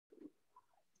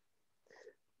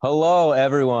Hello,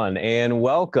 everyone, and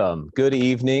welcome. Good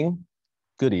evening.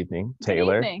 Good evening,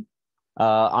 Taylor. Good evening.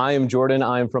 I am Jordan.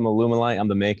 I'm from Alumilite. I'm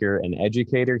the maker and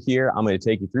educator here. I'm going to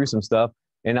take you through some stuff,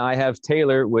 and I have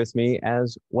Taylor with me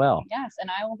as well. Yes, and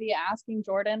I will be asking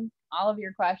Jordan all of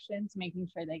your questions, making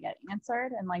sure they get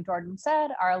answered. And like Jordan said,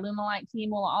 our Alumilite team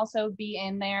will also be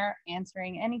in there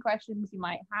answering any questions you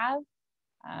might have.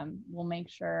 We'll make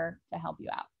sure to help you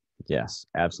out. Yes,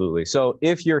 absolutely. So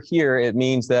if you're here, it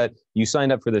means that you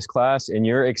signed up for this class and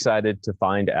you're excited to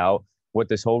find out what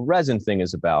this whole resin thing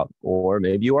is about, or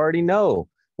maybe you already know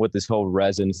what this whole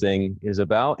resin thing is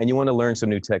about and you want to learn some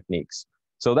new techniques.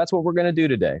 So that's what we're going to do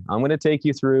today. I'm going to take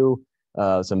you through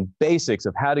some basics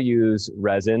of how to use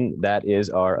resin. That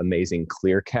is our amazing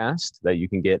clear cast that you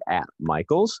can get at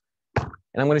Michael's. And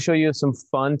I'm going to show you some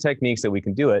fun techniques that we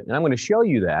can do it. And I'm going to show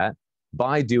you that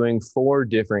by doing 4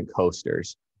 different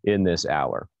coasters in this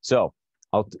hour. So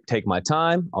I'll take my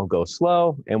time, I'll go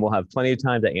slow, and we'll have plenty of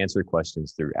time to answer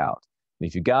questions throughout. And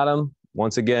if you got them,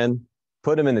 once again,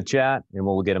 put them in the chat and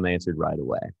we'll get them answered right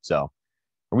away. So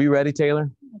are we ready,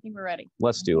 Taylor? I think we're ready.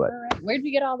 Let's do it. Where'd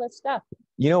you get all this stuff?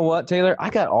 You know what, Taylor?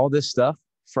 I got all this stuff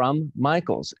from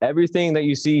Michael's. Everything that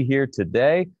you see here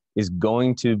today is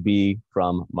going to be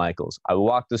from Michael's. I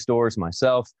walked the stores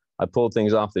myself. I pulled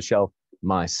things off the shelf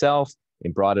myself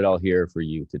and brought it all here for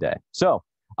you today. So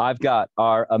I've got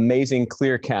our amazing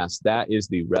clear cast. That is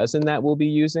the resin that we'll be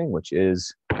using, which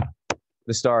is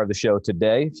the star of the show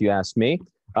today, if you ask me.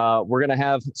 We're going to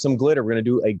have some glitter. We're going to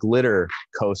do a glitter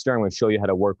coaster. I'm going to show you how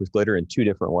to work with glitter in 2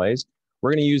 different ways.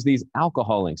 We're going to use these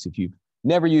alcohol inks. If you've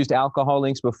never used alcohol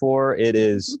inks before,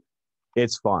 it's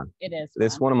fun. It is.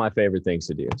 It's one of my favorite things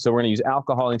to do. So we're going to use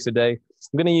alcohol inks today.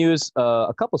 I'm going to use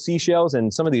a couple seashells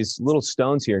and some of these little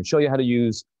stones here and show you how to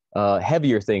use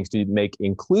heavier things to make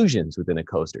inclusions within a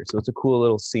coaster. So it's a cool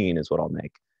little scene is what I'll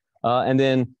make. And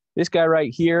then this guy right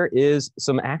here is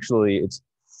it's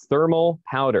thermal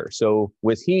powder. So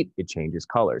with heat, it changes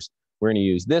colors. We're going to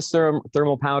use this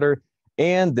thermal powder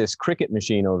and this Cricut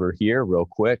machine over here real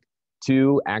quick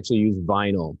to actually use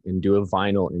vinyl and do a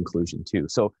vinyl inclusion too.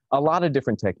 So a lot of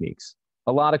different techniques,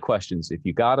 a lot of questions. If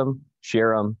you got them,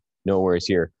 share them, no worries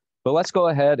here. But let's go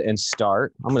ahead and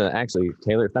start. I'm going to actually,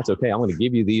 Taylor, if that's okay, I'm going to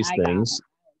give you these things.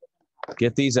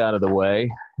 Get these out of the way.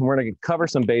 And we're going to cover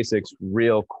some basics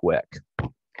real quick.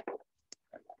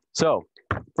 So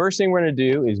first thing we're going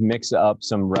to do is mix up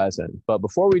some resin. But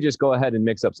before we just go ahead and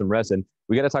mix up some resin,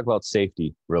 we got to talk about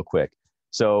safety real quick.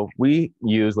 So we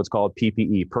use what's called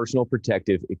PPE, personal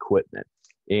protective equipment.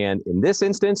 And in this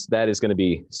instance, that is going to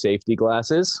be safety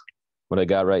glasses, what I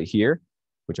got right here,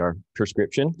 which are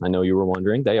prescription. I know you were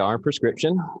wondering, they are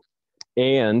prescription.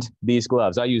 And these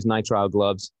gloves, I use nitrile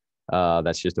gloves.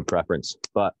 That's just a preference,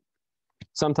 but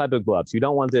some type of gloves. You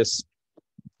don't want this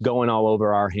going all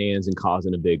over our hands and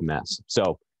causing a big mess.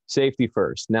 So safety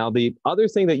first. Now, the other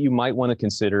thing that you might want to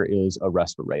consider is a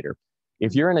respirator.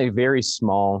 If you're in a very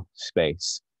small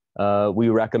space, we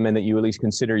recommend that you at least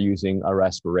consider using a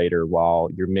respirator while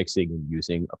you're mixing and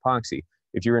using epoxy.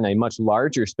 If you're in a much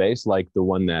larger space, like the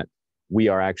one that we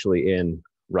are actually in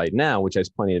right now, which has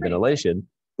plenty of ventilation,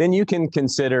 then you can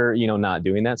consider, not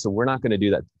doing that. So we're not going to do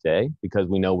that today because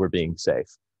we know we're being safe.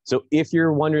 So if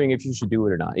you're wondering if you should do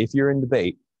it or not, if you're in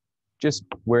debate, just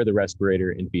wear the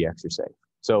respirator and be extra safe.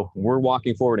 So we're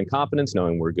walking forward in confidence,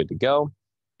 knowing we're good to go.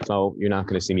 So you're not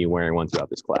going to see me wearing one throughout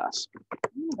this class.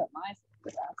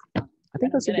 I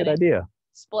think that's a good idea.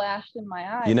 Splashed in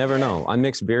my eyes. You never know. I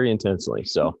mix very intensely,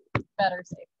 so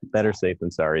Better safe than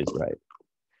sorry is right.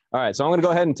 All right, so I'm going to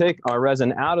go ahead and take our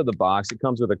resin out of the box. It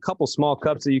comes with a couple small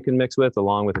cups that you can mix with,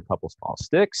 along with a couple small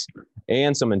sticks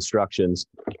and some instructions.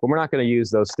 But we're not going to use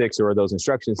those sticks or those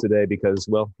instructions today because,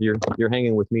 well, you're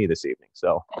hanging with me this evening,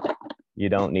 so you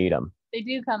don't need them. They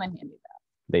do come in handy,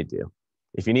 though. They do.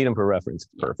 If you need them for reference,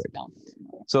 it's perfect.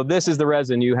 So this is the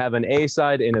resin. You have an A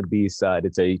side and a B side.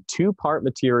 It's a 2-part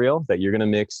material that you're going to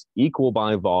mix equal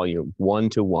by volume, 1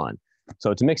 to 1.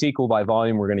 So to mix equal by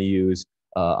volume, we're going to use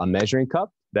a measuring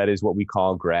cup. That is what we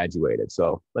call graduated.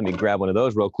 So let me grab one of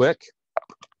those real quick.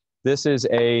 This is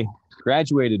a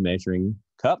graduated measuring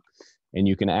cup, and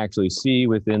you can actually see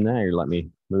within there, let me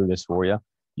move this for you.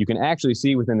 You can actually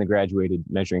see within the graduated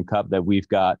measuring cup that we've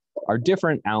got our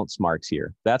different ounce marks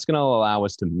here. That's going to allow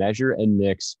us to measure and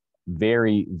mix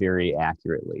very, very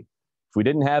accurately. If we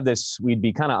didn't have this, we'd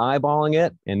be kind of eyeballing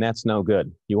it, and that's no good.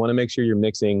 You want to make sure you're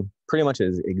mixing pretty much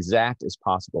as exact as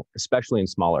possible, especially in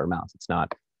smaller amounts. It's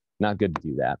not good to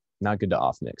do that. Not good to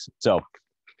off mix. So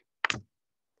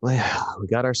we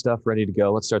got our stuff ready to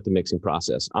go. Let's start the mixing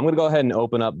process. I'm going to go ahead and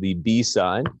open up the B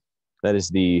side. That is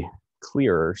the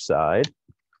clearer side.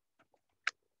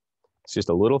 It's just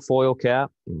a little foil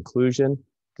cap inclusion. I'm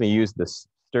going to use this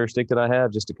stir stick that I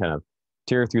have just to kind of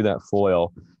tear through that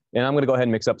foil. And I'm going to go ahead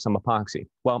and mix up some epoxy.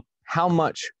 Well, how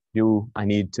much do I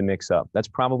need to mix up? That's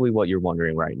probably what you're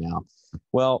wondering right now.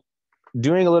 Well,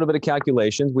 doing a little bit of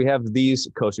calculations, we have these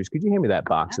coasters. Could you hand me that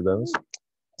box of those?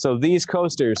 So these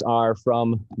coasters are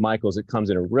from Michael's. It comes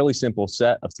in a really simple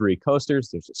set of 3 coasters.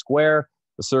 There's a square,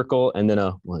 a circle, and then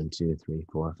a 1, 2, 3,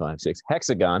 4, 5, 6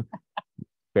 hexagon.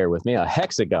 Bear with me, a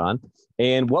hexagon.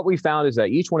 And what we found is that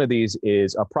each one of these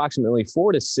is approximately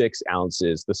 4 to 6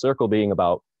 ounces, the circle being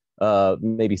about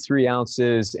maybe 3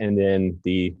 ounces, and then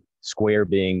the square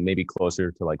being maybe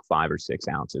closer to like 5 or 6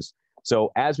 ounces.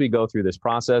 So as we go through this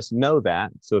process, know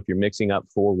that. So if you're mixing up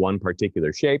for one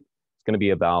particular shape, it's going to be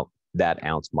about that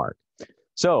ounce mark.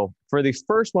 So for the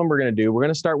first one we're going to do, we're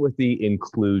going to start with the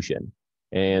inclusion.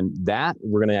 And that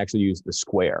we're going to actually use the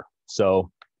square.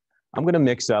 So I'm going to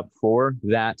mix up for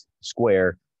that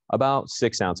square about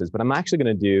 6 ounces, but I'm actually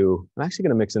going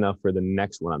to mix enough for the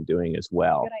next one I'm doing as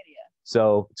well. Good idea.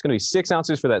 So it's going to be 6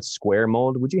 ounces for that square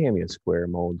mold. Would you hand me a square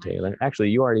mold, Taylor?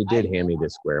 Actually, you already did hand me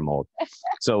this square mold.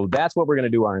 So that's what we're going to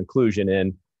do our inclusion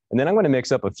in. And then I'm going to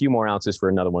mix up a few more ounces for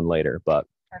another one later. But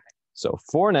perfect. So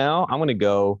for now, I'm going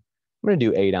to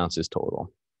do 8 ounces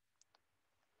total.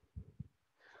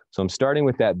 So I'm starting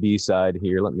with that B side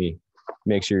here. Let me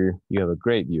make sure you have a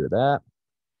great view of that.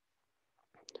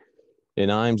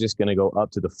 And I'm just going to go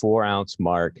up to the 4 ounce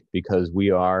mark because we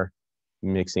are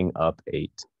mixing up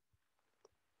 8.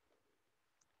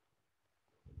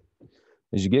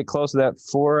 As you get close to that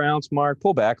 4 ounce mark,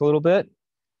 pull back a little bit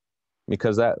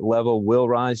because that level will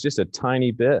rise just a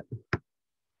tiny bit.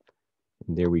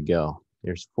 And there we go.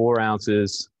 There's 4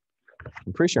 ounces.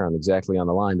 I'm pretty sure I'm exactly on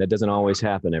the line. That doesn't always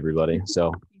happen, everybody.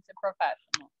 So he's a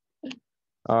professional.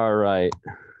 All right.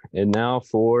 And now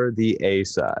for the A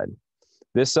side.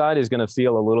 This side is going to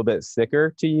feel a little bit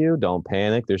thicker to you. Don't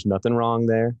panic. There's nothing wrong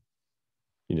there.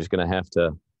 You're just going to have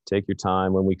to take your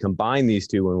time. When we combine these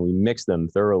two, when we mix them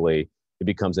thoroughly, it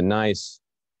becomes a nice,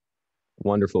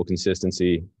 wonderful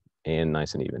consistency and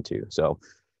nice and even too. So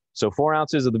 4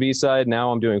 ounces of the B side.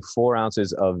 Now I'm doing 4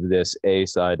 ounces of this A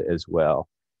side as well.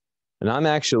 And I'm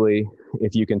actually,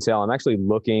 if you can tell, I'm actually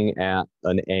looking at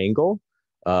an angle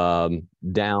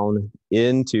down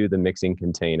into the mixing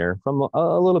container from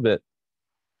a little bit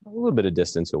of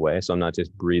distance away. So I'm not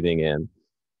just breathing in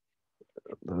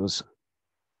those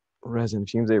resin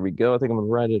fumes. There we go. I think I'm gonna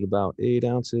write it about 8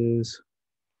 ounces.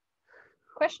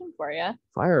 Question for you.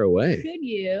 Fire away. Could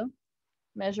you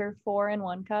measure 4 in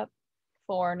one cup,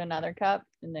 4 in another cup,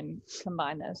 and then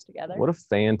combine those together? What a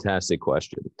fantastic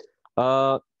question.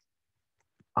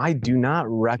 I do not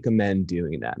recommend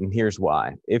doing that. And here's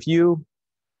why. If you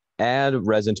add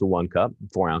resin to 1 cup,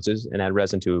 4 ounces, and add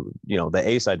resin to, the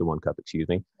A side to 1 cup, excuse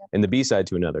me, and the B side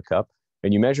to another cup,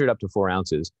 and you measure it up to 4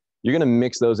 ounces, you're going to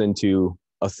mix those into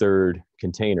a third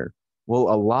container. Well,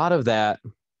 a lot of that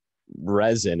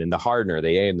resin and the hardener,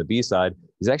 the A and the B side,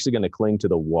 is actually going to cling to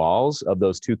the walls of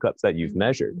those 2 cups that you've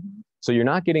measured. So you're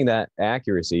not getting that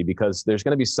accuracy because there's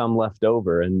going to be some left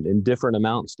over and in different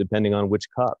amounts depending on which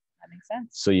cup. That makes sense.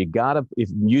 So you gotta, if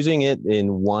using it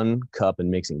in 1 cup and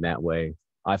mixing that way,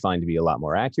 I find to be a lot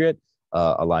more accurate,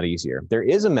 a lot easier. There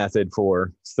is a method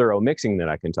for thorough mixing that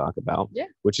I can talk about,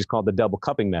 which is called the double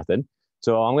cupping method.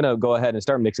 So I'm going to go ahead and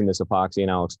start mixing this epoxy,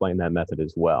 and I'll explain that method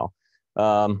as well.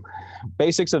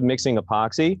 Basics of mixing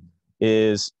epoxy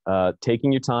is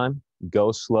taking your time,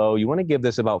 go slow. You want to give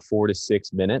this about 4 to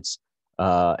 6 minutes,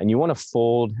 and you want to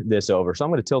fold this over. So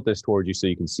I'm going to tilt this towards you so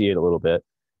you can see it a little bit.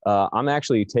 I'm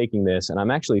actually taking this and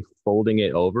I'm actually folding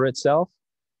it over itself.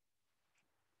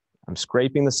 I'm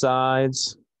scraping the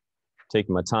sides,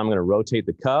 taking my time. I'm going to rotate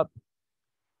the cup.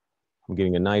 I'm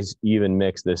getting a nice even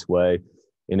mix this way,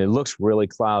 and it looks really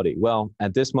cloudy. Well,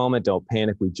 at this moment, don't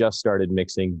panic. We just started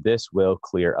mixing. This will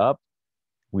clear up.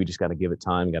 We just got to give it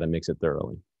time, got to mix it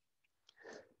thoroughly.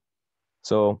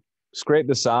 So scrape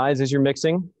the sides as you're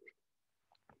mixing.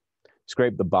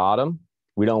 Scrape the bottom.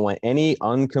 We don't want any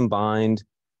uncombined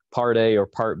part A or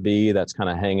part B that's kind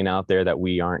of hanging out there that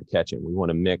we aren't catching. We want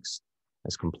to mix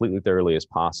as completely thoroughly as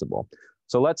possible.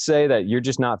 So let's say that you're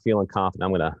just not feeling confident. I'm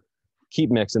going to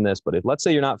keep mixing this, but let's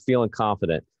say you're not feeling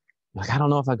confident. Like, I don't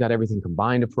know if I've got everything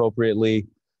combined appropriately.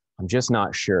 I'm just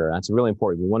not sure. That's really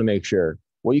important. We want to make sure.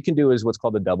 What you can do is what's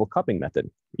called the double cupping method.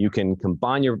 You can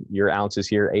combine your ounces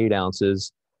here, 8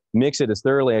 ounces, mix it as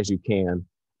thoroughly as you can,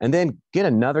 and then get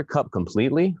another cup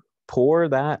completely, pour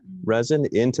that resin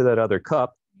into that other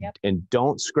cup, and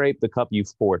don't scrape the cup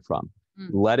you've poured from.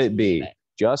 Let it be.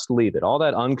 Just leave it. All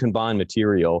that uncombined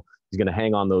material is going to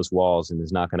hang on those walls and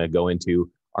is not going to go into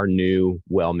our new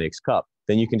well-mixed cup.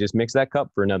 then you can just mix that cup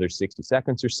for another 60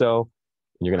 seconds or so,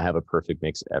 and you're gonna have a perfect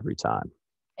mix every time.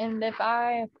 And if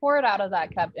I pour it out of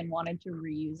that cup and wanted to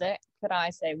reuse it, could I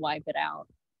say wipe it out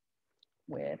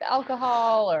with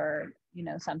alcohol or, you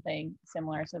know, something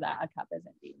similar so that a cup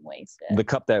isn't being wasted? The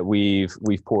cup that we've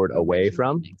poured away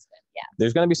from, yeah,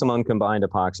 there's going to be some uncombined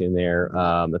epoxy in there.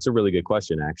 That's a really good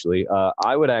question, actually.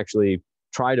 I would actually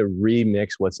try to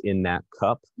remix what's in that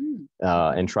cup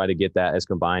and try to get that as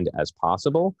combined as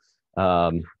possible.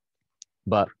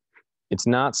 But it's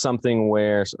not something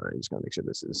where, sorry, I'm just going to make sure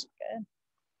this is good,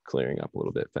 clearing up a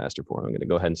little bit faster for him. I'm going to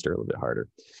go ahead and stir a little bit harder.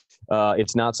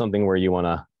 It's not something where you want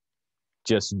to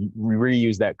just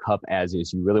reuse that cup as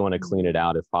is. You really want to clean it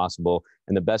out if possible.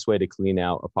 And the best way to clean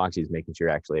out epoxy is making sure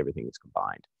actually everything is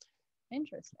combined.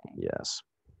 Interesting. Yes.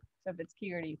 So if it's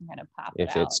cured, you can kind of pop it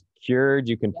out. If it's cured,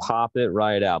 you can pop it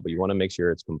right out, but you want to make sure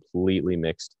it's completely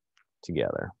mixed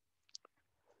together.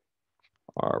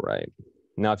 All right.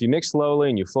 Now, if you mix slowly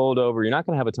and you fold over, you're not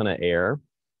going to have a ton of air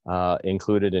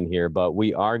included in here, but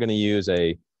we are going to use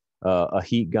a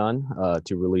heat gun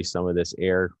to release some of this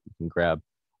air. You can grab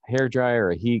a hair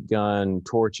dryer, a heat gun,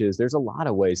 torches. There's a lot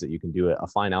of ways that you can do it. A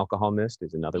fine alcohol mist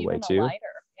is another way too. A lighter,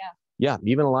 yeah,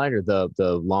 even a lighter.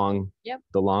 The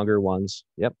longer ones.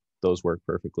 Yep, those work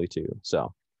perfectly too.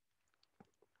 So.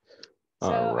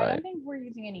 All right. I don't think we're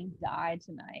using any dye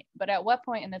tonight, but at what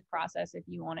point in this process, if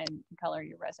you wanted to color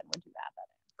your resin, would you add that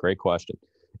in? Great question.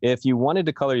 If you wanted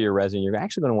to color your resin, you're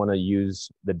actually going to want to use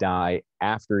the dye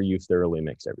after you've thoroughly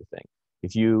mixed everything.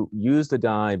 If you use the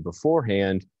dye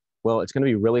beforehand, well, it's going to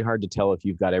be really hard to tell if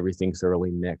you've got everything thoroughly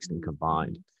mixed and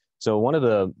combined. So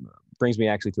brings me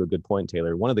actually to a good point,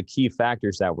 Taylor. One of the key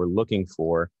factors that we're looking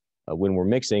for when we're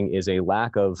mixing is a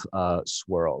lack of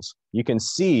swirls. You can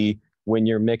see when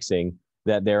you're mixing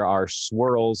that there are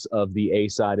swirls of the A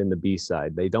side and the B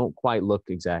side. They don't quite look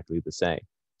exactly the same.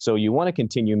 So you want to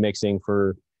continue mixing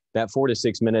for that 4 to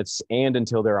 6 minutes and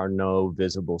until there are no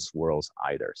visible swirls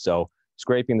either. So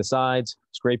scraping the sides,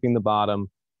 scraping the bottom,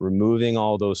 removing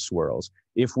all those swirls.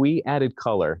 If we added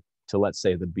color to, let's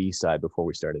say, the B side before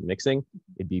we started mixing,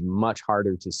 it'd be much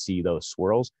harder to see those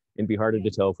swirls and be harder to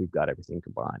tell if we've got everything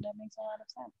combined. That makes a lot of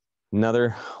sense.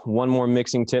 One more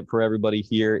mixing tip for everybody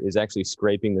here is actually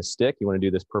scraping the stick. You want to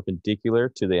do this perpendicular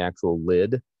to the actual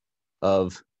lid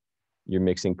of your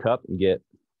mixing cup and get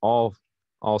all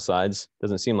sides.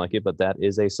 Doesn't seem like it, but that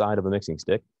is a side of a mixing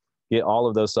stick. Get all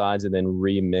of those sides and then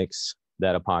remix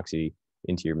that epoxy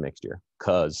into your mixture,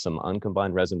 because some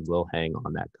uncombined resin will hang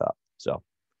on that cup. So,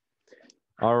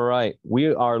 all right,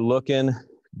 we are looking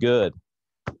good.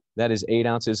 That is 8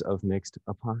 ounces of mixed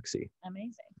epoxy.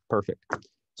 Amazing. Perfect.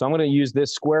 So I'm going to use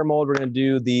this square mold. We're going to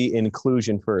do the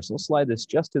inclusion first. We'll slide this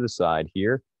just to the side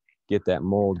here. Get that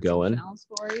mold going. Shells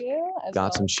for you.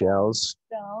 Got some shells.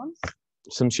 Stones.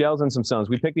 Some shells and some stones.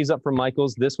 We picked these up from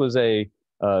Michael's. These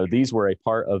were a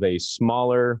part of a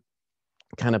smaller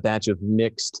kind of batch of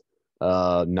mixed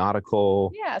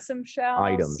nautical some shells,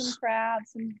 items. Some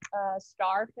crabs, some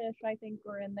starfish, I think,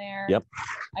 were in there. Yep.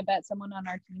 I bet someone on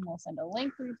our team will send a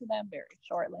link through to them very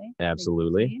shortly.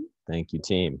 Absolutely. Thank you,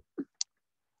 team.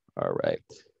 All right.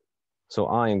 So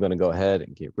I am going to go ahead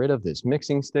and get rid of this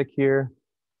mixing stick here.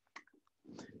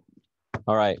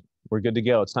 All right, we're good to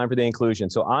go. It's time for the inclusion.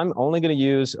 So I'm only going to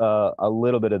use a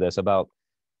little bit of this, about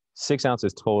 6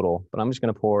 ounces total, but I'm just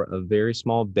going to pour a very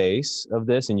small base of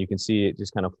this, and you can see it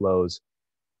just kind of flows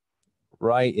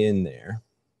right in there.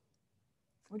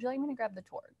 Would you like me to grab the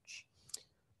torch?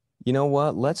 You know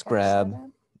what? Let's grab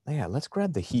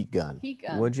the heat gun. Heat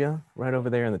gun. Would you? Right over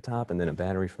there on the top, and then a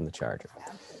battery from the charger.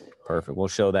 Yeah. Perfect. We'll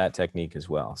show that technique as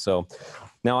well. So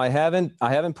now I haven't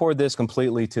poured this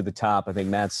completely to the top. I think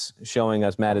Matt's showing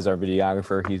us. Matt is our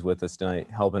videographer. He's with us tonight,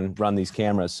 helping run these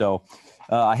cameras. So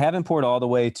I haven't poured all the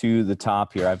way to the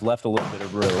top here. I've left a little bit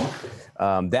of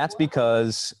room. That's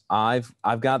because I've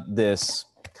got this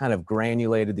kind of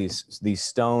granulated these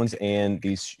stones and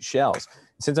these shells.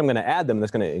 Since I'm going to add them,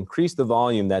 that's going to increase the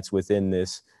volume that's within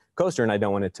this coaster, and I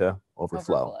don't want it to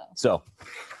overflow. So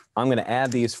I'm going to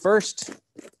add these first,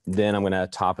 then I'm going to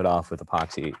top it off with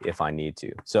epoxy if I need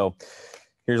to. So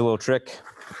here's a little trick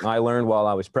I learned while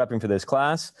I was prepping for this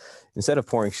class. Instead of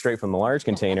pouring straight from the large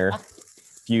container,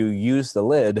 if you use the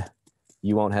lid,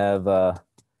 you won't have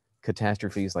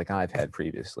catastrophes like I've had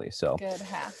previously. So good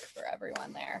hack for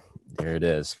everyone there. There it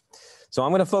is. So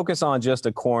I'm going to focus on just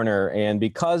a corner, and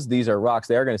because these are rocks,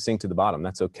 they are going to sink to the bottom.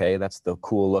 That's okay. That's the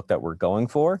cool look that we're going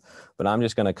for. But I'm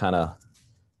just going to kind of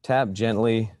tap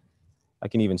gently. I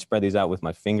can even spread these out with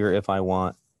my finger if I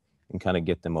want and kind of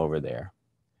get them over there.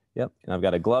 Yep. And I've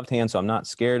got a gloved hand, so I'm not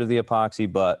scared of the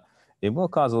epoxy, but it will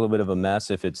cause a little bit of a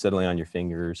mess if it's settling on your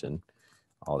fingers and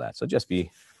all that. So just be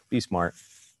smart.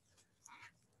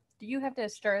 Do you have to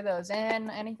stir those in,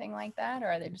 anything like that, or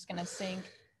are they just going to sink?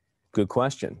 Good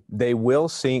question. They will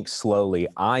sink slowly.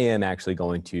 I am actually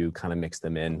going to kind of mix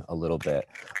them in a little bit.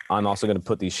 I'm also going to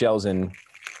put these shells in.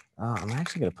 I'm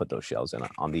actually going to put those shells in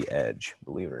on the edge,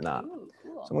 believe it or not. Ooh,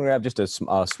 cool. So I'm going to grab just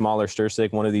a smaller stir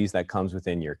stick, one of these that comes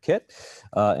within your kit.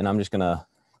 And I'm just going to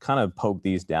kind of poke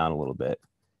these down a little bit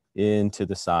into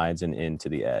the sides and into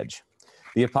the edge.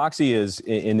 The epoxy is,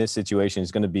 in this situation,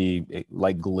 is going to be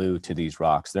like glue to these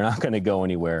rocks. They're not going to go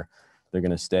anywhere. They're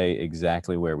going to stay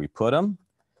exactly where we put them,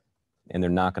 and they're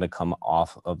not going to come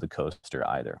off of the coaster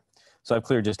either. So I've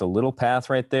cleared just a little path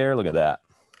right there. Look at that.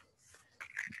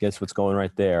 Guess what's going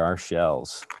right there? Our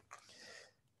shells.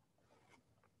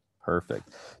 Perfect.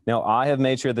 Now, I have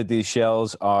made sure that these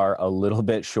shells are a little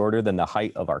bit shorter than the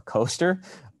height of our coaster.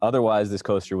 Otherwise, this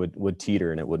coaster would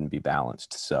teeter and it wouldn't be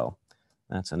balanced. So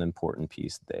that's an important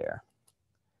piece there.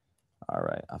 All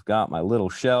right, I've got my little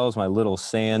shells, my little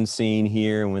sand scene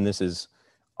here. And when this is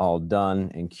all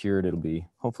done and cured, it'll be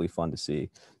hopefully fun to see.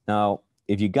 Now,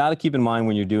 if you got to keep in mind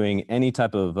when you're doing any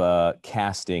type of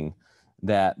casting,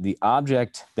 that the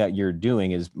object that you're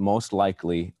doing is most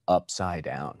likely upside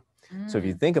down. So if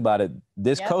you think about it,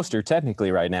 this coaster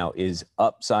technically right now is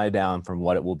upside down from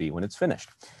what it will be when it's finished.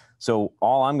 So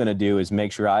all I'm going to do is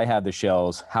make sure I have the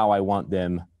shells how I want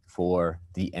them for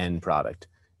the end product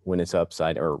when it's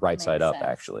upside or right side up,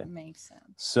 actually. Makes sense.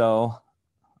 So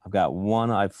I've got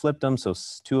one, I've flipped them. So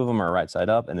two of them are right side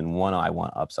up and then one I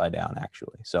want upside down,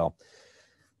 actually. So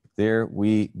there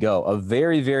we go. A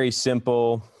very, very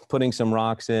simple, putting some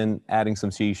rocks in, adding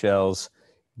some seashells,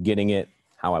 getting it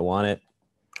how I want it.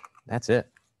 That's it.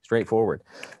 Straightforward.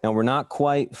 Now, we're not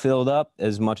quite filled up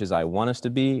as much as I want us to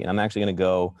be. And I'm actually going to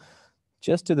go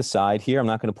just to the side here. I'm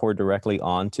not going to pour directly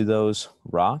onto those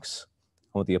rocks.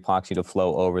 I want the epoxy to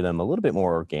flow over them a little bit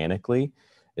more organically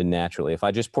and naturally. If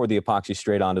I just pour the epoxy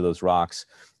straight onto those rocks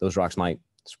might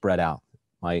spread out,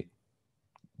 might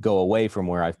go away from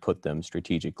where I've put them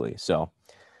strategically. So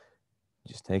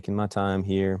just taking my time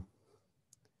here,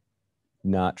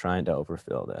 not trying to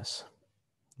overfill this.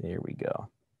 There we go.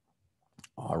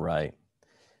 All right.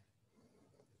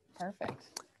 Perfect.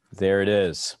 There it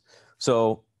is.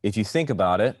 So if you think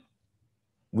about it,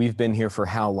 we've been here for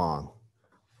how long?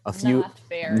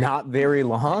 Not very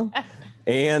long.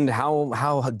 And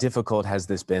how difficult has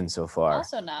this been so far?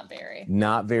 Also not very.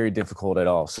 Not very difficult at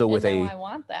all. So I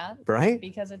want that. Right?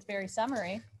 Because it's very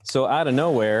summery. So out of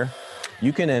nowhere,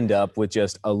 you can end up with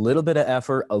just a little bit of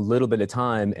effort, a little bit of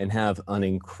time, and have an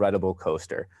incredible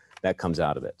coaster that comes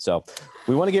out of it. So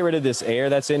we want to get rid of this air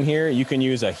that's in here. You can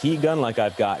use a heat gun like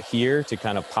I've got here to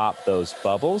kind of pop those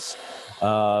bubbles.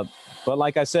 But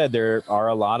like I said, there are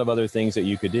a lot of other things that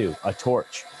you could do. A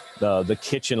torch, the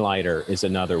kitchen lighter is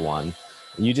another one.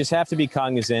 You just have to be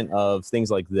cognizant of things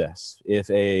like this.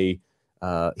 If a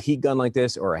heat gun like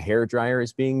this or a hair dryer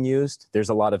is being used, there's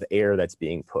a lot of air that's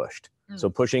being pushed. So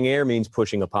pushing air means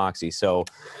pushing epoxy. So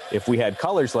if we had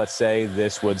colors, let's say,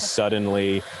 this would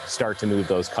suddenly start to move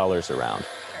those colors around.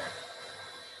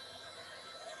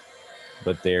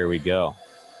 But there we go.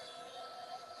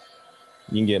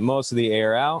 You can get most of the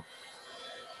air out.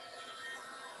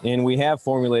 And we have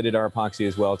formulated our epoxy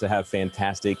as well to have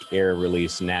fantastic air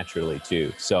release naturally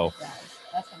too. So that's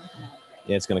gonna come out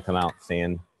great. It's going to come out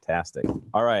fantastic.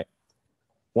 All right.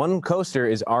 One coaster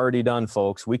is already done,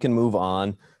 folks. We can move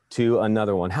on to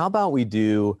another one. How about we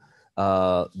do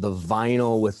the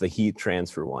vinyl with the heat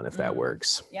transfer one, if that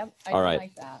works? Yep. All right.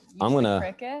 Like that. I'm going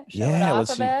to,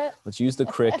 Cricut. let's use the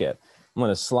Cricut. I'm going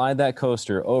to slide that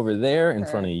coaster over there in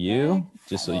front of you,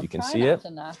 just so you can see it. To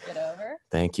knock it over.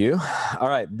 Thank you. All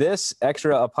right. This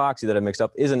extra epoxy that I mixed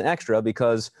up is an extra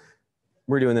because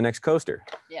we're doing the next coaster.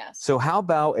 Yes. So how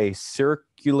about a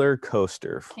circular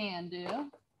coaster? Can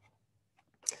do.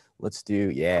 Let's do,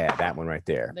 yeah, that one right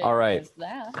there. All right.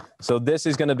 That. So this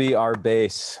is going to be our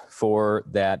base for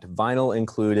that vinyl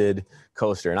included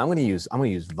coaster. And I'm going to use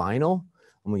vinyl,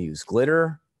 I'm going to use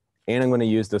glitter, and I'm going to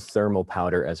use the thermal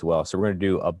powder as well. So we're going to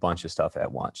do a bunch of stuff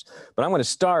at once. But I'm going to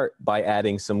start by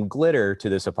adding some glitter to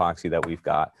this epoxy that we've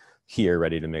got here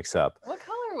ready to mix up. What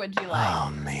color would you like?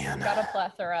 Oh, man. We've got a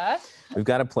plethora. We've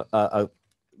got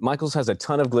Michael's has a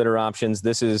ton of glitter options.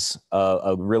 This is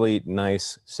a really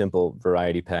nice, simple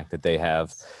variety pack that they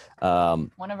have.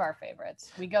 One of our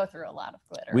favorites. We go through a lot of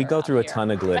glitter. We go through a ton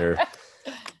of glitter.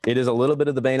 It is a little bit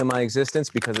of the bane of my existence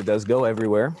because it does go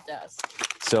everywhere. It does.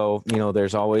 So, you know,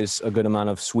 there's always a good amount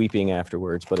of sweeping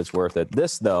afterwards, but it's worth it.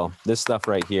 This, though, this stuff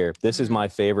right here, this is my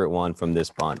favorite one from this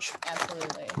bunch.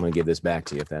 Absolutely. I'm going to give this back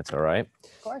to you if that's all right.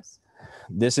 Of course.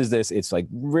 it's like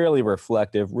really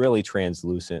reflective, really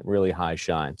translucent, really high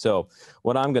shine. So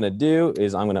what I'm gonna do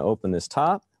is I'm gonna open this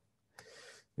top,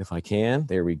 if I can,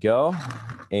 there we go.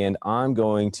 And I'm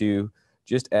going to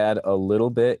just add a little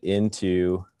bit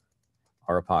into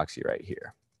our epoxy right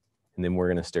here. And then we're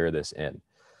gonna stir this in.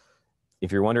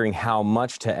 If you're wondering how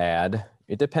much to add,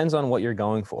 it depends on what you're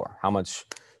going for, how much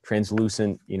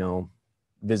translucent, you know,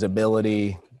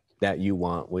 visibility that you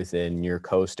want within your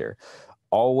coaster.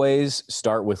 Always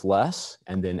start with less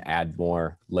and then add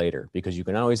more later, because you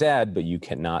can always add, but you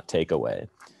cannot take away.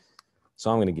 So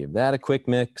I'm gonna give that a quick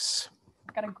mix.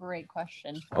 I got a great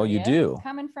question for Oh, you do?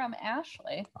 Coming from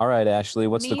Ashley. All right, Ashley,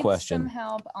 what's the Needs question? some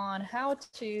help on how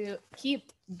to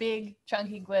keep big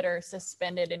chunky glitter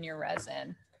suspended in your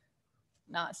resin,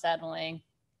 not settling,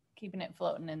 keeping it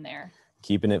floating in there.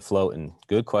 Keeping it floating.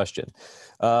 Good question.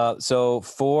 I'm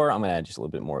gonna add just a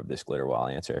little bit more of this glitter while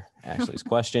I answer Ashley's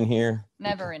question here.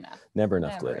 Never enough. Never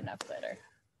enough Never glitter. enough glitter.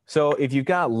 So if you've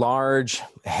got large,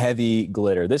 heavy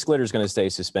glitter, this glitter is going to stay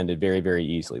suspended very, very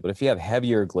easily. But if you have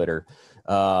heavier glitter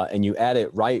and you add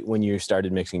it right when you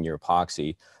started mixing your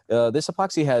epoxy, this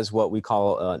epoxy has what we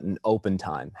call an open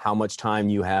time, how much time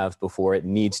you have before it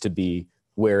needs to be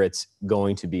where it's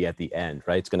going to be at the end,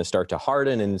 right? It's going to start to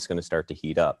harden and it's going to start to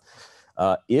heat up.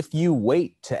 If you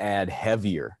wait to add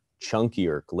heavier,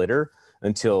 chunkier glitter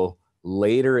until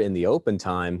later in the open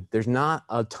time, there's not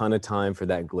a ton of time for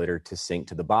that glitter to sink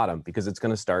to the bottom because it's going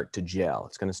to start to gel.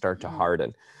 It's going to start to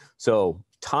harden. So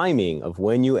timing of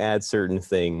when you add certain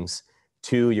things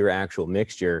to your actual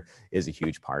mixture is a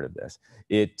huge part of this.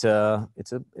 It's a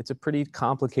pretty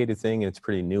complicated thing and it's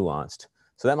pretty nuanced.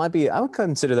 So that might be, I would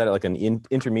consider that like an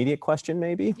intermediate question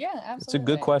maybe. Yeah, absolutely. It's a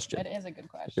good question. It is a good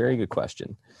question. Very good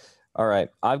question. All right,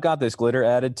 I've got this glitter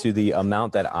added to the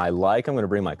amount that I like. I'm going to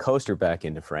bring my coaster back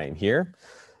into frame here.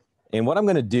 And what I'm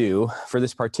going to do for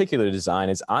this particular design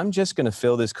is I'm just going to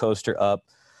fill this coaster up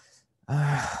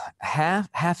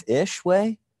half-ish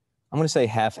way. I'm going to say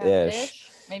half-ish.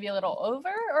 Maybe a little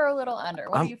over or a little under.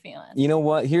 What are you feeling? You know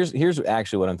what? Here's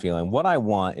actually what I'm feeling. What I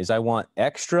want is I want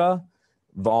extra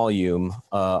volume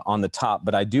on the top,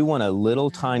 but I do want a little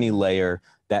tiny layer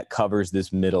that covers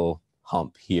this middle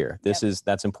hump here.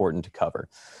 That's important to cover.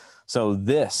 So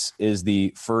this is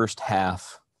the first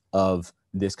half of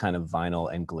this kind of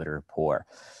vinyl and glitter pour.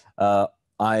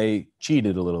 I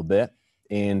cheated a little bit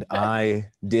and I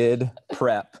did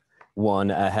prep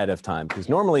one ahead of time because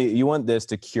normally you want this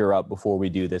to cure up before we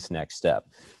do this next step.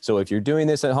 So if you're doing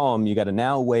this at home, you got to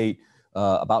now wait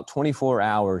about 24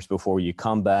 hours before you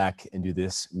come back and do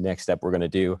this next step we're going to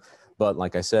do. But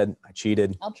like I said, I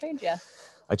cheated. I'll trade you.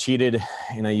 I cheated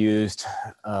and I used,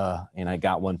 and I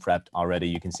got one prepped already.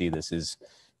 You can see this is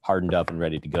hardened up and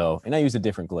ready to go. And I used a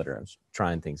different glitter. I was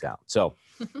trying things out. So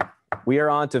we are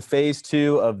on to phase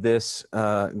 2 of this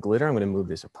glitter. I'm going to move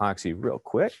this epoxy real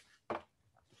quick.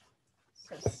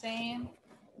 So same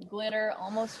glitter,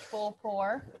 almost full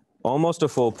pour. Almost a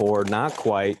full pour, not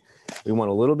quite. We want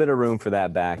a little bit of room for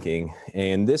that backing.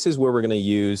 And this is where we're going to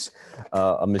use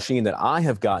a machine that I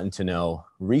have gotten to know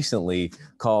recently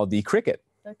called the Cricut.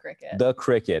 The Cricut. The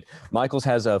Cricut. Michaels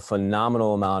has a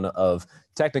phenomenal amount of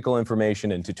technical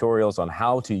information and tutorials on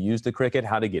how to use the Cricut,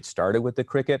 how to get started with the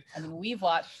Cricut. I mean, we've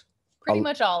watched pretty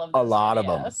much all of those. A lot of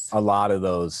them. A lot of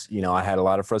those. You know, I had a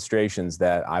lot of frustrations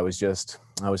that I was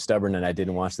stubborn and I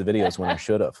didn't watch the videos when I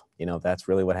should have. You know, that's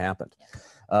really what happened.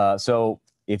 So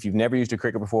if you've never used a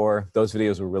Cricut before, those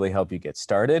videos will really help you get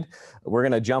started. We're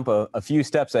going to jump a few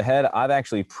steps ahead. I've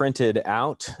actually printed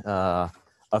out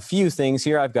a few things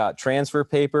here. I've got transfer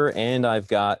paper and I've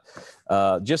got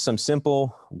just some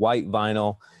simple white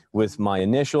vinyl with my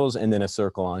initials and then a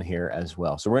circle on here as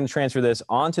well. So we're going to transfer this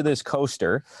onto this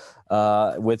coaster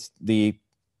with the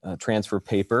transfer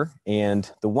paper.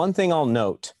 And the one thing I'll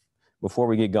note before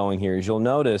we get going here is you'll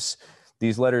notice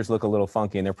these letters look a little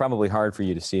funky and they're probably hard for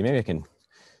you to see. Maybe I can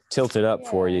tilt it up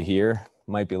for you here.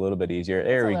 Might be a little bit easier.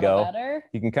 There we go. Better.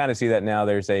 You can kind of see that now.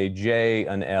 There's a J,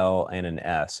 an L, and an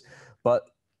S. But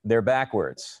they're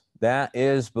backwards. That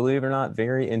is, believe it or not,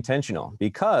 very intentional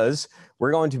because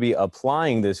we're going to be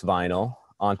applying this vinyl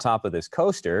on top of this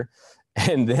coaster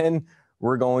and then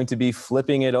we're going to be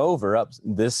flipping it over up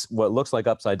this, what looks like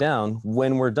upside down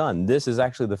when we're done. This is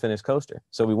actually the finished coaster.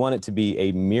 So we want it to be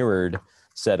a mirrored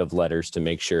set of letters to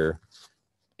make sure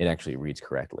it actually reads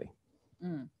correctly.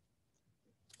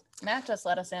 Matt just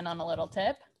let us in on a little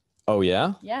tip. Oh,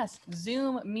 yeah? Yes.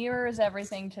 Zoom mirrors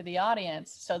everything to the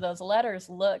audience, so those letters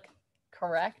look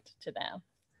correct to them.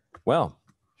 Well,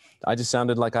 I just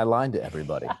sounded like I lied to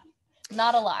everybody.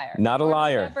 Not a liar. Not a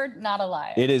liar. Shepherd, not a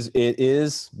liar. It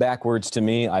is backwards to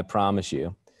me, I promise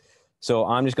you. So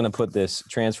I'm just going to put this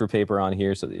transfer paper on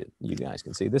here so that you guys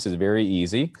can see. This is very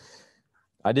easy.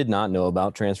 I did not know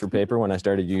about transfer paper when I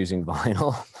started using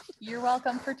vinyl. You're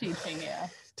welcome for teaching you.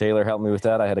 Taylor helped me with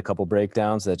that. I had a couple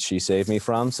breakdowns that she saved me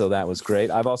from, so that was great.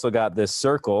 I've also got this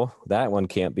circle. That one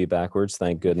can't be backwards,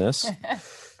 thank goodness.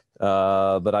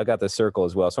 But I got the circle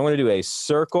as well. So I'm going to do a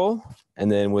circle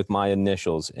and then with my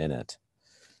initials in it,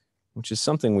 which is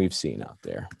something we've seen out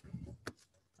there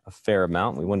a fair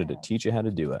amount. We wanted to teach you how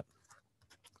to do it.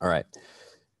 All right.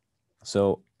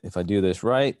 So if I do this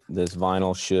right, this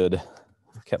vinyl should,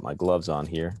 I've kept my gloves on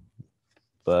here,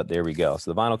 but there we go.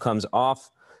 So the vinyl comes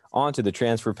off onto the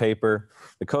transfer paper.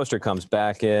 The coaster comes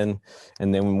back in,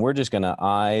 and then we're just going to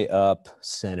eye up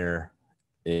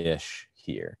center-ish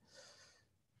here.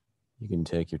 You can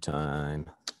take your time,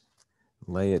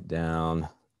 lay it down.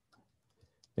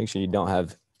 Make sure you don't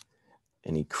have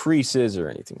any creases or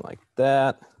anything like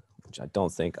that, which I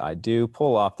don't think I do.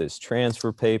 Pull off this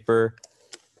transfer paper,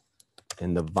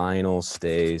 and the vinyl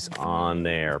stays on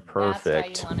there.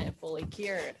 Perfect. That's why you want it fully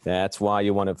cured. That's why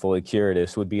you want it fully cured.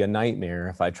 This would be a nightmare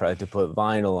if I tried to put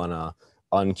vinyl on a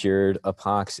uncured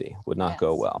epoxy. Would not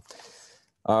go well.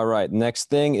 All right, next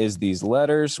thing is these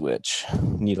letters, which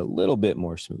need a little bit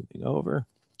more smoothing over.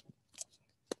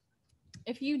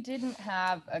 If you didn't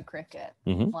have a Cricut,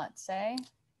 let's say,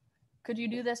 could you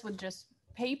do this with just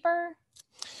paper?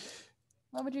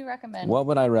 What would you recommend? What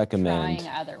would I recommend?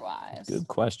 Trying otherwise. Good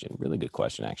question. Really good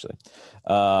question, actually.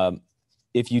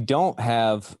 If you don't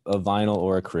have a vinyl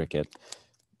or a Cricut,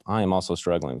 I am also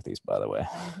struggling with these, by the way.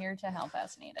 I'm here to help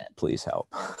as needed. Please help.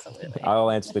 Absolutely.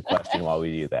 I'll answer the question while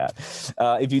we do that.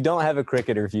 If you don't have a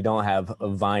Cricut or if you don't have a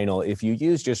vinyl, if you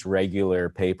use just regular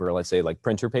paper, let's say like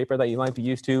printer paper that you might be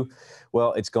used to,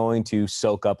 well, it's going to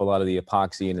soak up a lot of the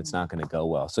epoxy and it's not going to go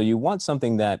well. So you want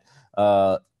something that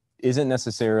isn't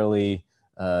necessarily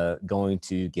going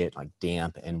to get like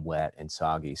damp and wet and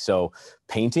soggy. So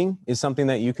painting is something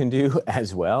that you can do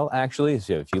as well, actually.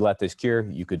 So if you let this cure,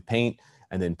 you could paint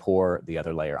and then pour the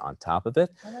other layer on top of it.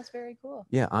 Oh, that's very cool.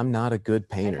 Yeah, I'm not a good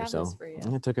painter, so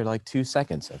it took her like 2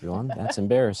 seconds, everyone. That's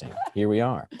embarrassing. Here we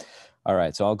are. All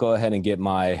right, so I'll go ahead and get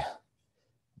my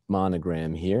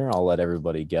monogram here. I'll let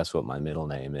everybody guess what my middle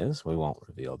name is. We won't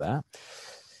reveal that.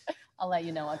 I'll let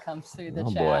you know what comes through the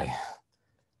chat. Oh boy,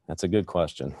 that's a good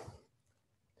question.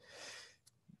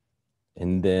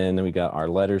 And then we got our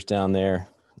letters down there.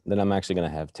 Then I'm actually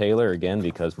going to have Taylor again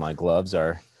because my gloves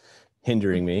are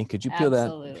hindering me. Could you peel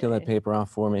that paper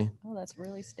off for me? Oh, that's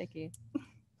really sticky.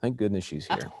 Thank goodness she's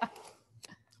here.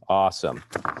 Awesome.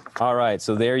 All right,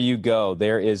 so there you go.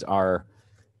 There is our,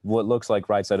 what looks like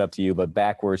right side up to you, but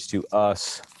backwards to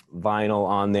us, vinyl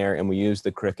on there, and we use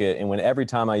the Cricut. And every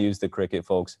time I use the Cricut,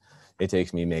 folks, it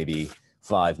takes me maybe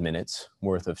 5 minutes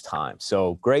worth of time.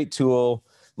 So great tool.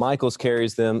 Michaels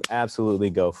carries them.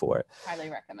 Absolutely go for it. Highly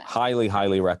recommend. Highly,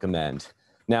 highly recommend.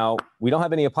 Now, we don't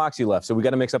have any epoxy left, so we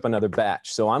got to mix up another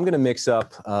batch. So I'm going to mix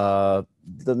up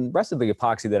the rest of the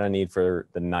epoxy that I need for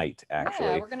the night, actually.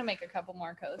 Yeah, we're going to make a couple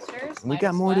more coasters. We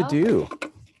got more to do.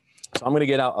 So I'm going to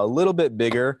get out a little bit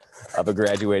bigger of a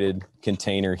graduated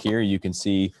container here. You can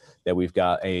see that we've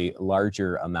got a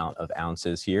larger amount of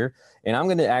ounces here. And I'm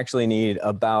going to actually need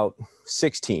about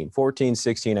 14,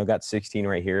 16. I've got 16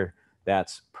 right here.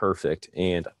 That's perfect.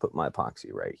 And I put my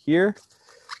epoxy right here.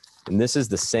 And this is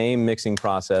the same mixing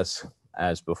process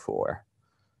as before.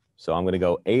 So I'm going to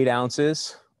go 8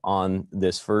 ounces on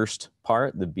this first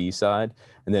part, the B side,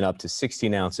 and then up to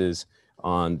 16 ounces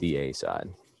on the A side.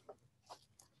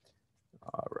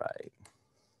 All right.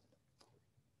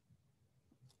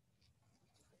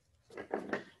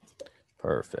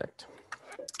 Perfect.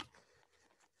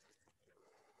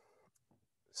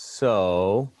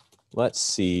 So let's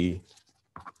see.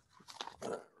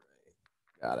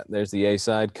 Got it. There's the A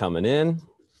side coming in.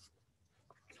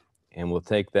 And we'll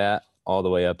take that all the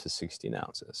way up to 16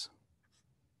 ounces.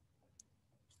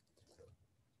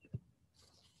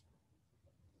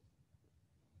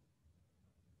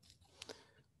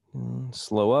 And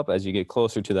slow up as you get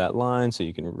closer to that line so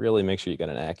you can really make sure you got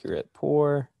an accurate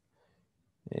pour.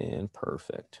 And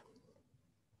perfect.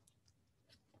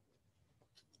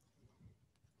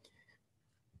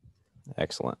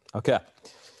 Excellent. Okay.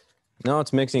 Now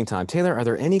it's mixing time. Taylor, are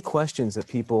there any questions that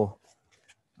people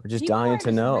are just dying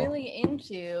to know? People are really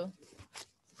into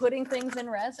putting things in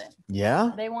resin.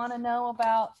 Yeah? They want to know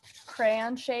about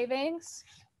crayon shavings.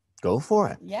 Go for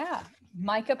it. Yeah.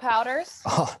 Mica powders.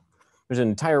 Oh, there's an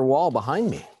entire wall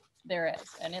behind me. There is,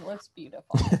 and it looks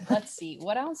beautiful. Let's see.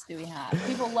 What else do we have?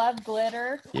 People love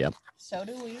glitter. Yep. So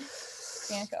do we.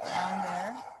 Can't go wrong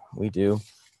there. We do.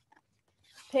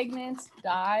 Pigments,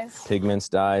 dyes. Pigments,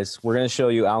 dyes. We're going to show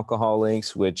you alcohol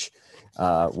inks, which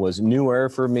was newer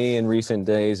for me in recent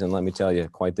days. And let me tell you,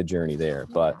 quite the journey there.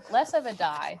 But less of a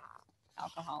dye,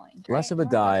 alcohol ink. Right? Less of a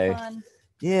dye.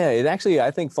 Yeah, it actually, I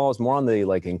think, falls more on the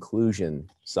like inclusion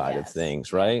side of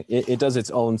things, right? It does its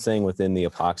own thing within the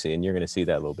epoxy, and you're going to see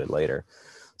that a little bit later.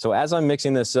 So as I'm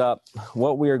mixing this up,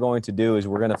 what we are going to do is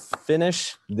we're going to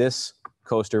finish this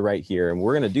coaster right here, and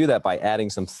we're going to do that by adding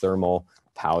some thermal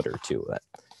powder to it.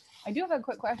 I do have a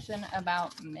quick question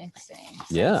about mixing.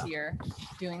 Yeah. You're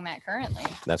doing that currently.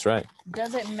 That's right.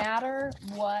 Does it matter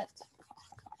what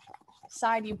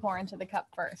side you pour into the cup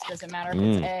first? Does it matter if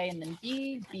it's A and then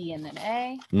B, B and then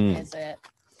A? Is it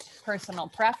personal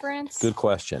preference? Good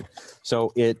question.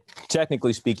 So it,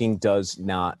 technically speaking, does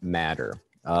not matter.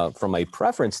 From a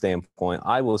preference standpoint,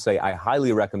 I will say I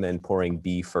highly recommend pouring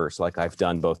B first, like I've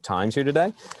done both times here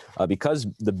today. Because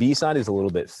the B side is a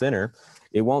little bit thinner,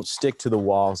 it won't stick to the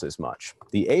walls as much.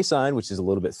 The A side, which is a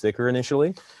little bit thicker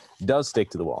initially, does stick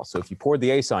to the wall. So if you poured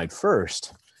the A side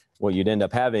first, what you'd end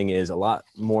up having is a lot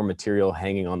more material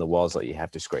hanging on the walls that you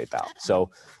have to scrape out. So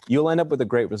you'll end up with a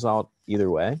great result either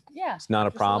way. Yeah. It's not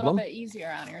a problem. A little bit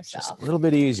easier on yourself. Just a little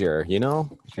bit easier, you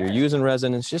know? If you're using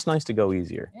resin, it's just nice to go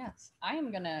easier. Yes. I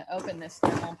am going to open this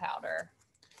thermal powder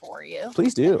for you.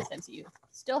 Please do. Since you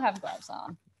still have gloves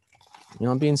on. You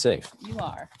know, I'm being safe. You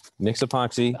are. Mix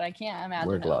epoxy. But I can't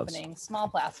imagine opening small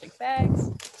plastic bags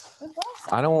with gloves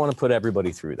on. I don't want to put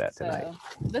everybody through that tonight.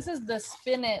 This is the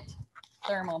Spin It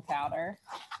thermal powder,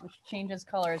 which changes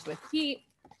colors with heat,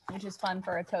 which is fun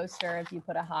for a toaster. If you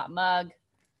put a hot mug,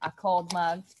 a cold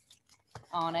mug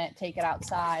on it, take it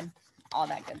outside, all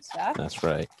that good stuff. That's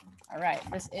right. All right,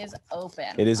 this is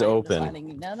open. It is open. Just letting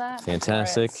you know that.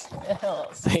 Fantastic.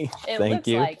 It looks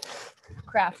you. like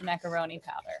Kraft macaroni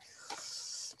powder.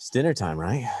 It's dinner time,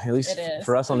 right? At least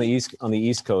for us on the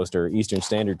East Coast or Eastern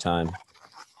Standard Time,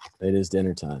 it is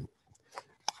dinner time.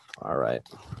 All right.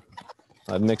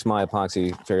 I've mixed my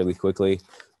epoxy fairly quickly.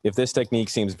 If this technique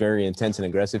seems very intense and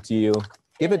aggressive to you,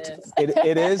 give it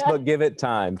is, but give it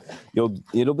time.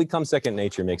 It'll become second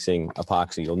nature mixing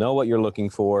epoxy. You'll know what you're looking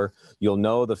for. You'll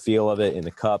know the feel of it in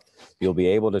the cup. You'll be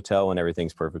able to tell when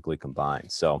everything's perfectly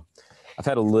combined. So I've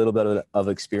had a little bit of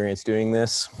experience doing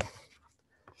this,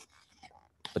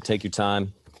 but take your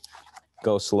time,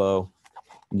 go slow,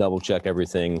 double check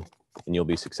everything, and you'll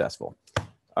be successful.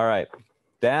 All right.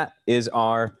 That is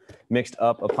our mixed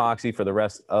up epoxy for the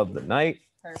rest of the night.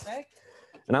 Perfect.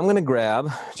 And I'm going to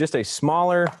grab just a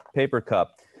smaller paper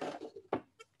cup.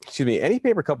 Excuse me, any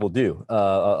paper cup will do.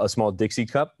 A small Dixie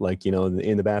cup, like, you know,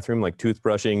 in the bathroom, like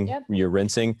toothbrushing, you're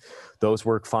rinsing. Those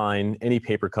work fine. Any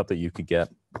paper cup that you could get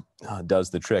does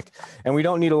the trick. And we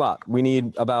don't need a lot. We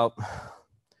need about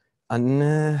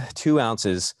 2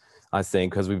 ounces, I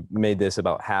think, because we made this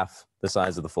about half the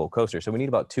size of the full coaster. So we need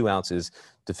about 2 ounces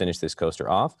to finish this coaster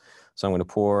off. So I'm going to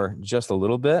pour just a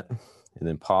little bit and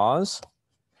then pause,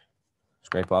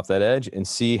 scrape off that edge, and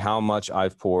see how much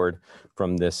I've poured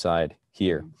from this side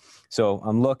here. So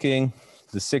I'm looking,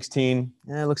 the 16,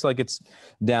 it looks like it's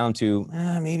down to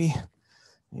maybe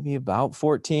about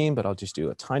 14, but I'll just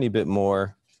do a tiny bit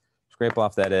more, scrape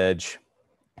off that edge,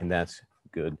 and that's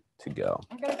good to go.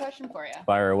 I've got a question for you.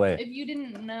 Fire away. If you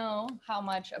didn't know how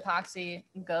much epoxy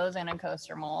goes in a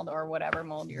coaster mold or whatever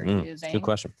mold you're using. Good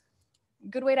question.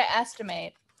 Good way to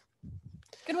estimate.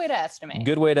 Good way to estimate.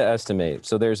 Good way to estimate.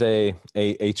 So there's a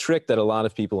trick that a lot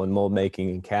of people in mold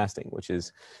making and casting, which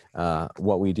is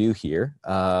what we do here,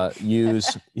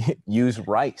 use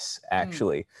rice,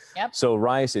 actually. Yep. So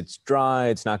rice, it's dry.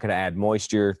 It's not going to add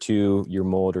moisture to your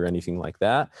mold or anything like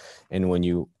that. And when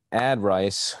you add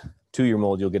rice to your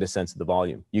mold, you'll get a sense of the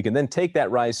volume. You can then take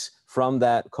that rice from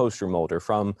that coaster mold or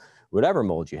from whatever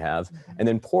mold you have, and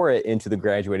then pour it into the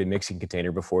graduated mixing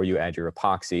container before you add your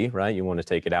epoxy, right? You want to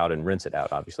take it out and rinse it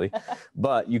out, obviously.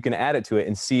 But you can add it to it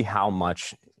and see how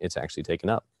much it's actually taken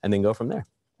up, and then go from there.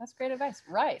 That's great advice.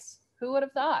 Rice. Who would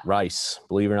have thought? Rice.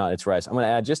 Believe it or not, it's rice. I'm going to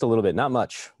add just a little bit, not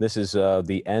much. This is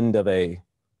the end of is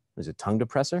it tongue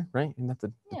depressor, right? Isn't that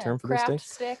the term for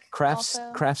this thing?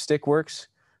 Craft stick works.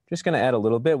 Just going to add a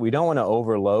little bit. We don't want to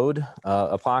overload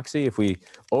epoxy. If we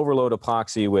overload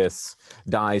epoxy with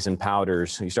dyes and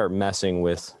powders, you start messing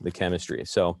with the chemistry.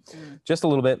 So just a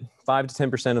little bit, 5 to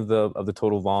 10% of the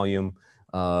total volume.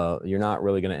 You're not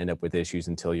really going to end up with issues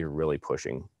until you're really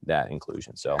pushing that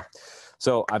inclusion.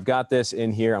 So I've got this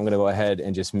in here. I'm going to go ahead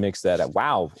and just mix that up.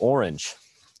 Wow, orange.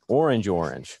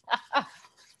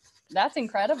 That's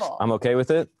incredible. I'm okay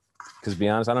with it because, to be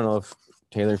honest, I don't know if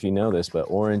Taylor, if you know this, but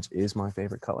orange is my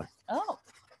favorite color. Oh,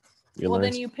 well,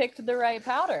 then you picked the right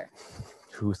powder.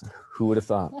 Who would have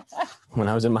thought? When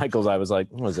I was in Michael's, I was like,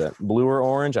 what was that? Blue or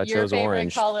orange? I chose orange. Your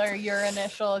favorite color, your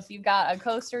initials. You've got a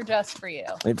coaster just for you.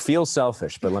 It feels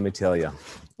selfish, but let me tell you.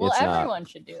 Well, everyone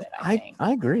should do it, I think.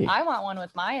 I agree. I want one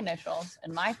with my initials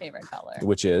and my favorite color.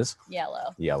 Which is?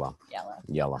 Yellow. Yellow. Yellow.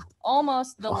 Yellow.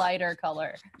 Almost the lighter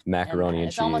color. Macaroni and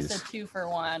it's cheese. Almost a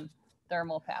 2-for-1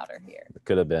 thermal powder here.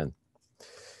 Could have been.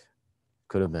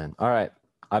 Could have been. All right.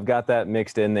 I've got that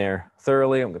mixed in there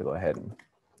thoroughly. I'm going to go ahead and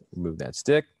remove that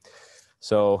stick.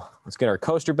 So let's get our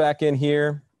coaster back in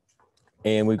here.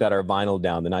 And we've got our vinyl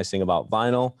down. The nice thing about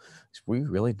vinyl is we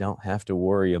really don't have to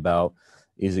worry about,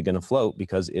 is it going to float,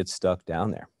 because it's stuck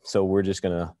down there. So we're just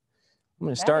going to, I'm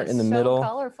going to start in the middle.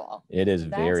 Colorful. It is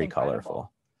very incredible.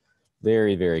 colorful.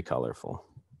 Very, very colorful.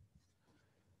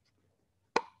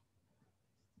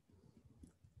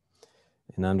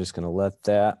 And I'm just going to let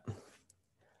that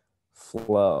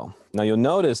flow. Now you'll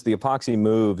notice the epoxy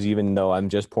moves even though I'm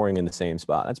just pouring in the same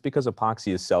spot. That's because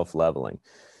epoxy is self-leveling.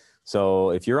 So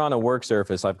if you're on a work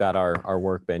surface, I've got our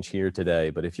workbench here today,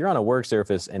 but if you're on a work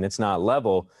surface and it's not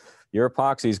level, your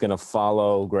epoxy is going to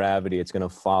follow gravity. It's going to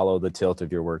follow the tilt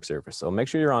of your work surface. So make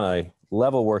sure you're on a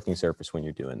level working surface when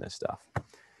you're doing this stuff.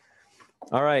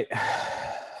 All right.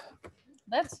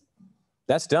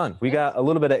 That's done. We got a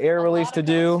little bit of air release to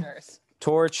do.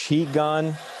 Torch, heat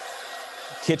gun,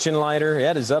 kitchen lighter.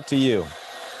 That is up to you.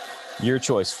 Your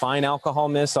choice. Fine alcohol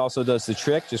mist also does the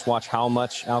trick. Just watch how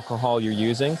much alcohol you're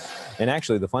using. And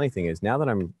actually, the funny thing is, now that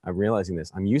I'm realizing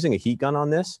this, I'm using a heat gun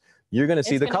on this. You're going to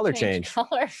see the color change.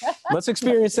 Let's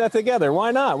experience that together.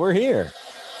 Why not? We're here.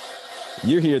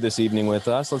 You're here this evening with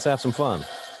us. Let's have some fun.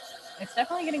 It's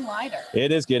definitely getting lighter.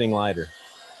 It is getting lighter.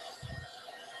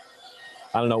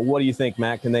 I don't know. What do you think,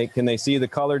 Matt? Can they see the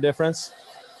color difference?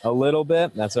 A little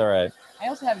bit? That's all right. I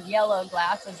also have yellow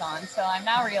glasses on, so I'm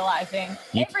now realizing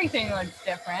everything looks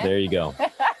different. There you go.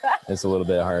 It's a little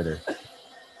bit harder.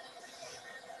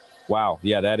 Wow.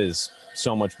 Yeah, that is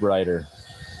so much brighter.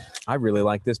 I really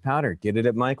like this powder. Get it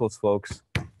at Michael's, folks.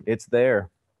 It's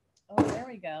there. Oh, there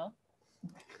we go.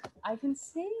 I can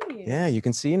see. Yeah, you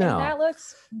can see now. And that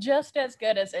looks just as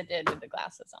good as it did with the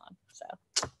glasses on.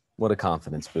 So. What a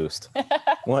confidence boost.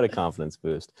 What a confidence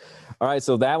boost. All right,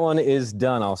 so that one is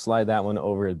done. I'll slide that one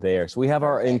over there. So we have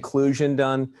our inclusion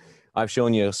done. I've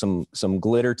shown you some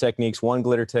glitter techniques, one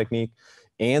glitter technique,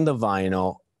 and the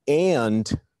vinyl, and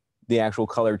the actual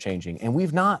color changing. And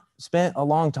we've not spent a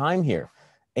long time here.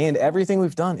 And everything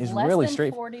we've done is really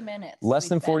straight. Less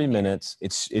than 40 minutes.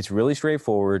 It's really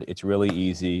straightforward. It's really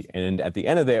easy. And at the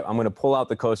end of it, I'm going to pull out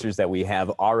the coasters that we have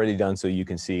already done so you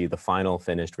can see the final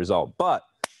finished result. But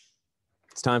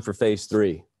it's time for phase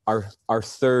 3, our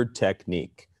third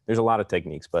technique. There's a lot of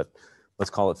techniques, but let's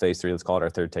call it phase 3. Let's call it our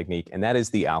third technique. And that is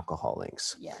the alcohol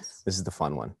inks. Yes. This is the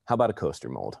fun one. How about a coaster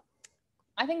mold?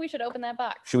 I think we should open that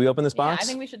box. Should we open this box? Yeah, I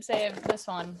think we should save this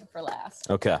one for last.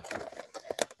 Okay.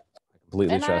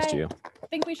 Completely trust you. I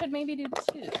think we should maybe do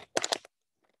 2.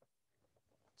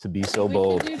 To be so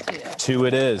bold. 2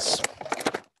 it is.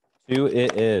 2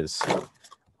 it is.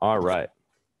 All right.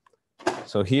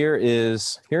 So here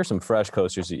are some fresh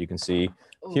coasters that you can see.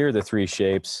 Ooh. Here are the 3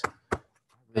 shapes. I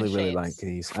really like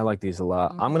these. I like these a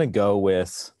lot. Mm-hmm. I'm gonna go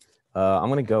with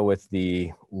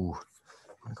the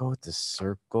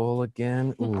circle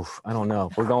again. Ooh, I don't know.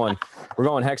 We're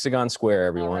going hexagon square,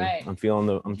 everyone. Right. I'm feeling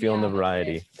the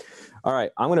variety. All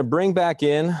right, I'm gonna bring back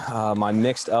in my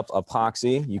mixed up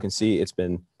epoxy. You can see it's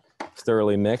been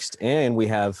thoroughly mixed, and we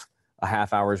have a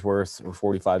half hour's worth or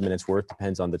 45 minutes worth,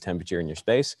 depends on the temperature in your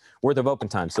space, worth of open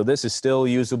time. So this is still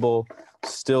usable,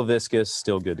 still viscous,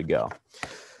 still good to go.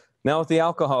 Now with the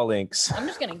alcohol inks. I'm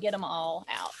just gonna get them all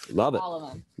out. Love it. All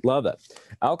of them. Love it.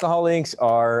 Alcohol inks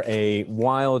are a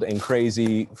wild and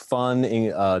crazy, fun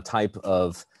type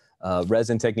of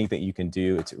resin technique that you can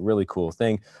do. It's a really cool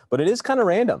thing, but it is kind of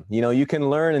random. You know, you can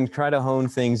learn and try to hone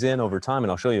things in over time, and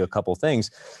I'll show you a couple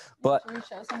things. But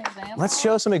let's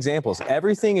show some examples.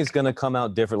 Everything is going to come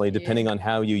out differently depending on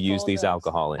how you use these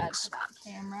alcohol inks.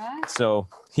 So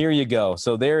here you go.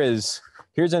 So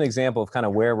here's an example of kind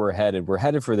of where we're headed. We're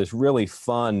headed for this really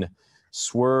fun,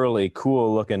 swirly,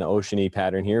 cool looking oceany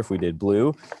pattern here. If we did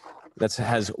blue, that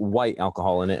has white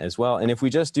alcohol in it as well. And if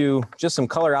we just do some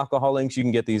color alcohol inks, you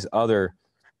can get these other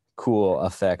cool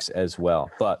effects as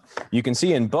well. But you can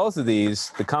see in both of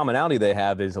these, the commonality they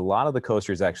have is a lot of the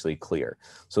coaster is actually clear.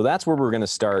 So that's where we're going to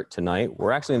start tonight.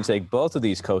 We're actually going to take both of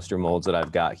these coaster molds that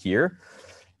I've got here,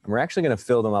 and we're actually going to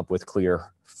fill them up with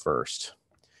clear first.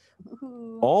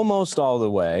 Ooh. Almost all the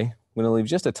way. I'm going to leave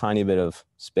just a tiny bit of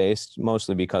space,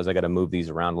 mostly because I got to move these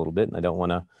around a little bit and I don't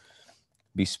want to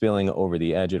be spilling over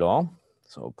the edge at all.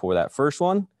 So I'll pour that first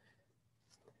one.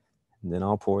 And then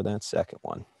I'll pour that second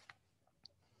one.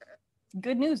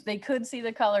 Good news, they could see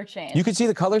the color change. You could see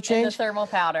the color in change? the thermal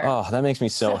powder. Oh, that makes me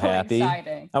so happy.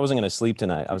 Exciting. I wasn't going to sleep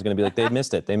tonight. I was going to be like, they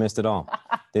missed it. They missed it all.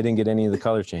 They didn't get any of the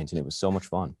color change, and it was so much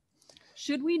fun.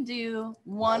 Should we do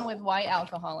one with white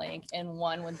alcohol ink and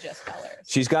one with just colors?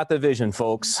 She's got the vision,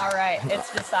 folks. All right,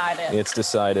 it's decided. It's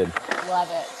decided. Love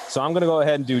it. So I'm going to go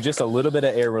ahead and do just a little bit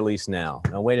of air release now.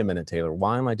 Now, wait a minute, Taylor.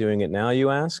 Why am I doing it now,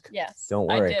 you ask? Yes. Don't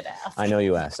worry. I did ask. I know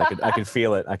you asked. I could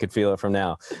feel it. I could feel it from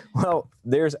now. Well,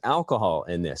 there's alcohol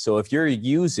in this. So if you're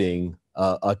using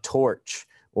a torch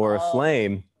or a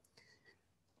flame,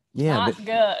 yeah, not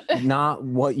good. Not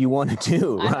what you want to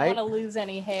do, right? I don't want to lose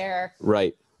any hair.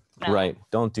 Right. No. Right.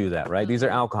 Don't do that, right? These are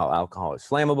alcohol. Alcohol is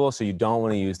flammable, so you don't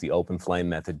want to use the open flame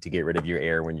method to get rid of your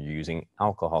air when you're using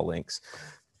alcohol inks.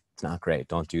 It's not great.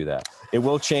 Don't do that. It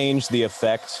will change the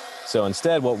effect. So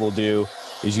instead, what we'll do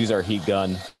is use our heat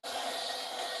gun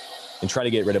and try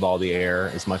to get rid of all the air,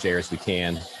 as much air as we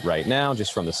can right now,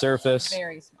 just from the surface.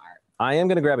 Very smart. I am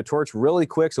going to grab a torch really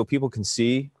quick so people can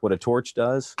see what a torch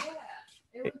does.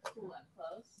 Yeah, it looks cool up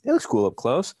close. It looks cool up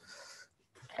close.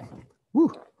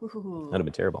 Woo. Ooh. That'd have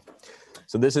been terrible.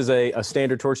 So this is a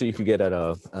standard torch that you could get at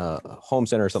a home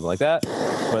center or something like that,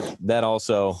 but that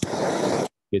also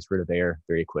gets rid of air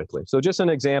very quickly. So just an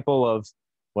example of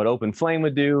what open flame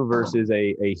would do versus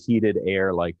a heated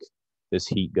air like this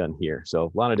heat gun here.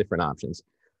 So a lot of different options.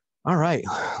 All right,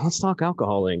 let's talk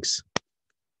alcohol inks.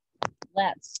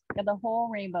 Let's get the whole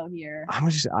rainbow here.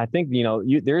 I think,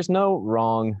 there's no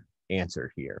wrong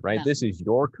answer here, right? No. This is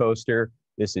your coaster.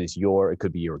 This is it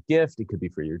could be your gift. It could be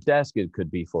for your desk. It could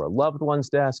be for a loved one's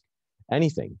desk,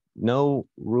 anything. No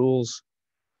rules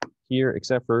here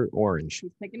except for orange.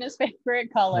 He's picking his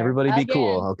favorite color. Everybody be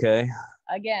cool, okay?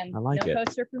 Again, I like no it.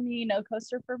 coaster for me, no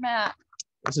coaster for Matt.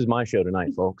 This is my show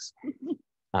tonight, folks.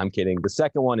 I'm kidding. The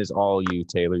second one is all you,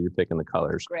 Taylor. You're picking the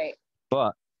colors. Great.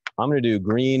 But I'm going to do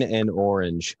green and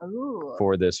orange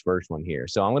for this first one here.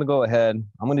 So I'm going to go ahead.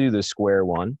 I'm going to do the square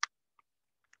one.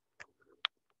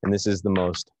 And this is the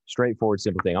most straightforward,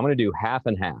 simple thing. I'm going to do half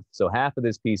and half. So half of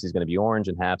this piece is going to be orange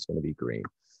and half is going to be green.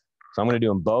 So I'm going to do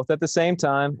them both at the same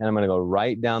time. And I'm going to go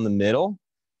right down the middle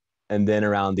and then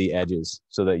around the edges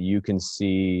so that you can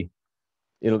see,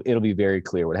 it'll be very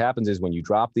clear. What happens is when you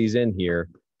drop these in here,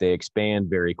 they expand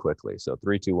very quickly. So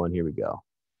 3, 2, 1, here we go.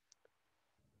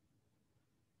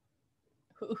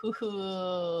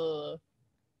 Ooh.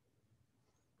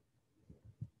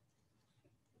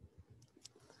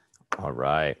 All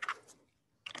right.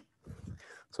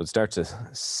 So it starts to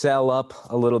cell up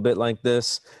a little bit like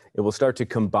this. It will start to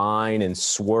combine and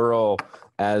swirl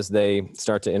as they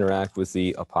start to interact with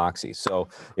the epoxy. So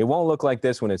it won't look like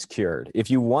this when it's cured. If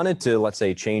you wanted to, let's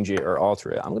say, change it or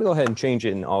alter it, I'm going to go ahead and change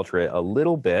it and alter it a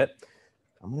little bit.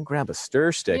 I'm going to grab a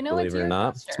stir stick, believe it or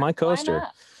not. It's my coaster.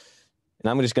 And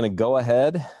I'm just going to go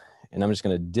ahead and I'm just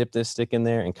going to dip this stick in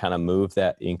there and kind of move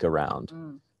that ink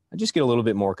around. I just get a little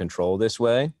bit more control this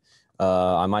way.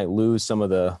 I might lose some of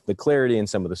the clarity and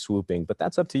some of the swooping, but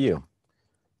that's up to you.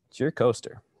 It's your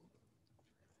coaster.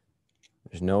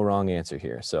 There's no wrong answer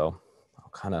here. So I'll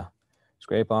kind of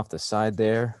scrape off the side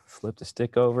there, flip the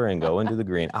stick over and go into the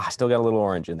green. I still got a little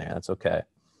orange in there. That's okay. I'm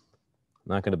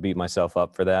not going to beat myself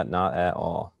up for that. Not at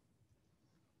all.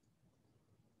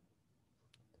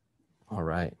 All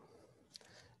right.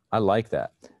 I like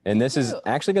that. And this is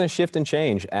actually going to shift and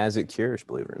change as it cures,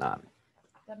 believe it or not.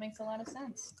 That makes a lot of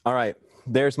sense. All right,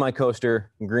 there's my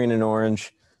coaster, green and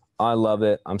orange. I love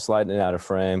it. I'm sliding it out of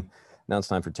frame. Now it's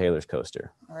time for Taylor's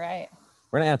coaster. All right.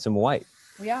 We're gonna add some white.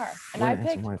 We are. And I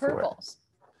picked purples.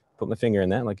 Put my finger in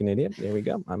that like an idiot. There we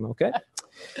go. I'm okay.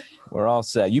 We're all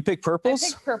set. You pick purples? I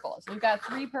picked purples. We've got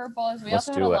 3 purples. We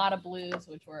also had a lot of blues,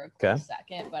 which were a close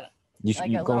second, but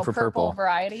you're a going for purple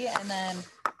variety, and then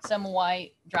some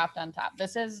white dropped on top.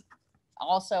 This is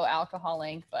also alcohol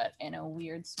ink, but in a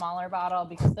weird smaller bottle,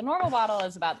 because the normal bottle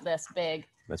is about this big.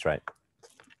 That's right.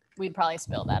 We'd probably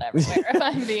spill that everywhere if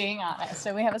I'm being honest.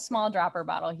 So we have a small dropper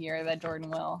bottle here that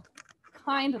Jordan will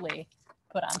kindly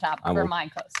put on top for my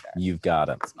coaster. You've got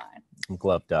it. It's mine. I'm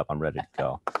gloved up. I'm ready to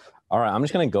go. All right, I'm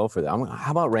just going to go for that.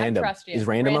 How about random? I trust you. Is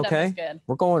random okay? Is good.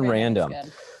 We're going random.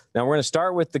 Now we're going to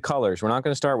start with the colors. We're not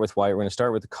going to start with white. We're going to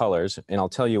start with the colors, and I'll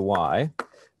tell you why.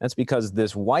 That's because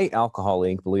this white alcohol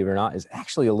ink, believe it or not, is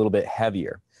actually a little bit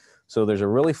heavier. So there's a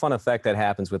really fun effect that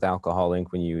happens with alcohol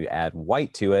ink when you add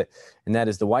white to it, and that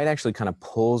is the white actually kind of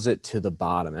pulls it to the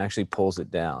bottom. It actually pulls it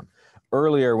down.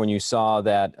 Earlier, when you saw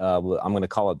that, I'm going to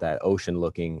call it that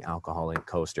ocean-looking alcohol ink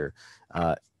coaster,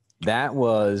 that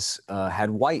was had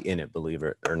white in it, believe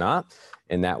it or not.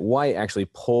 And that white actually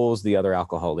pulls the other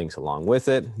alcohol inks along with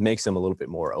it, makes them a little bit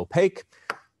more opaque.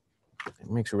 It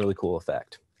makes a really cool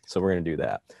effect. So we're going to do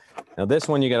that. Now this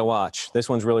one you got to watch. This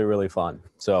one's really, really fun.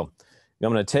 So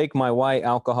I'm going to take my white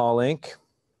alcohol ink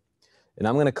and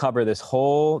I'm going to cover this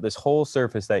whole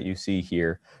surface that you see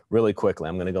here really quickly.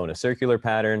 I'm going to go in a circular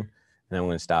pattern and I'm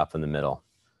going to stop in the middle.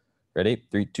 Ready?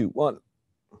 3, 2, 1.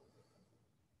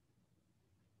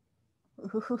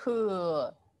 Ooh.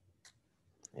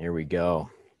 Here we go.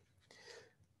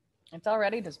 It's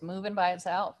already just moving by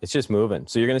itself. It's just moving.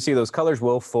 So you're going to see those colors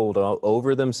will fold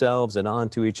over themselves and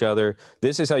onto each other.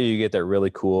 This is how you get that really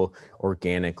cool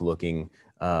organic looking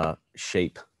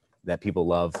shape that people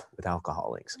love with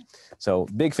alcohol inks. So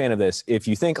big fan of this. If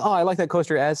you think, oh, I like that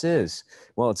coaster as is,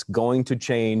 well, it's going to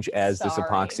change as this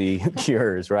epoxy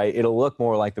cures, right? It'll look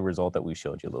more like the result that we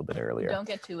showed you a little bit earlier. Don't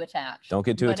get too attached. Don't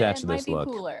get too attached to this look.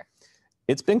 Cooler.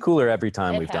 It's been cooler every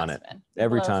time we've done it.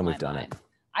 Every time we've done it.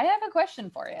 I have a question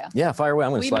for you. Yeah, fire away.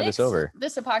 I'm going to slide this over.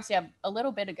 This epoxy up a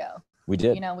little bit ago. We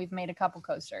did. You know, we've made a couple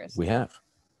coasters. We have.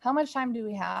 How much time do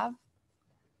we have?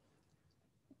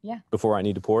 Yeah. Before I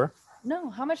need to pour?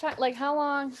 No, how much, like how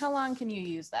long can you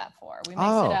use that for? We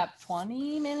mixed it up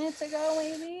 20 minutes ago,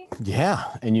 maybe? Yeah,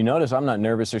 and you notice I'm not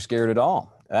nervous or scared at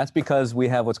all. That's because we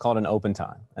have what's called an open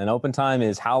time. An open time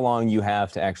is how long you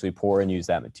have to actually pour and use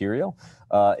that material.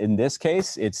 In this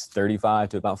case, it's 35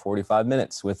 to about 45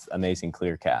 minutes with amazing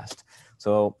clear cast.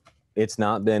 So it's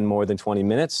not been more than 20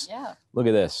 minutes. Yeah. Look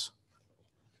at this.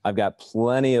 I've got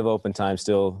plenty of open time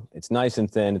still. It's nice and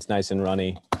thin. It's nice and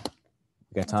runny.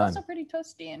 We got time. It's also pretty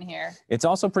toasty in here. It's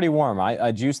also pretty warm.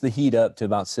 I juiced the heat up to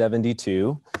about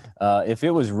 72. If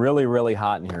it was really, really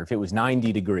hot in here, if it was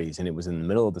 90 degrees and it was in the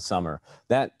middle of the summer,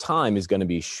 that time is going to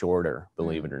be shorter,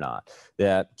 believe it or not.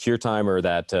 That cure time, or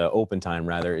that open time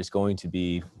rather, is going to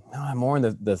be more in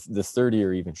the 30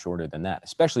 or even shorter than that,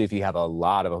 especially if you have a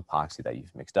lot of epoxy that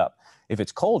you've mixed up. If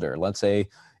it's colder, let's say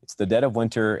it's the dead of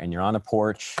winter and you're on a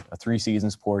porch, a 3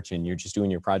 Seasons porch, and you're just doing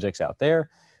your projects out there,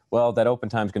 well, that open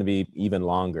time is going to be even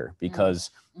longer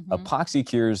because epoxy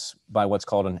cures by what's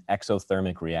called an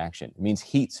exothermic reaction. It means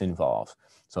heat's involved.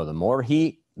 So the more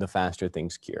heat, the faster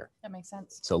things cure. That makes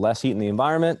sense. So less heat in the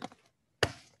environment,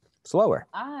 slower.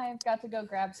 I've got to go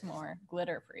grab some more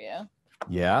glitter for you.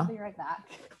 Yeah? I'll be right back.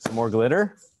 Some more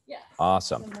glitter? Yes.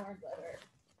 Awesome. Some more glitter.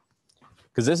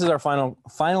 Because this is our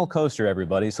final coaster,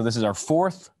 everybody. So this is our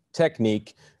 4th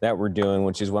technique that we're doing,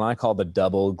 which is what I call the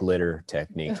double glitter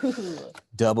technique. Ooh.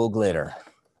 Double glitter.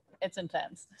 It's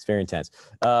intense. It's very intense.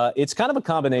 It's kind of a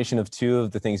combination of 2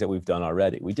 of the things that we've done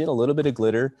already. We did a little bit of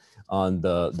glitter on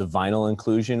the vinyl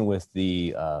inclusion with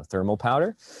the thermal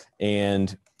powder,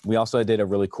 and we also did a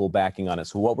really cool backing on it.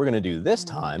 So what we're going to do this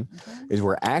time is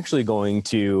we're actually going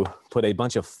to put a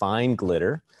bunch of fine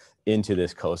glitter into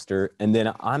this coaster, and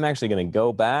then I'm actually going to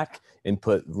go back and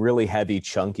put really heavy,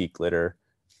 chunky glitter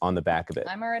on the back of it.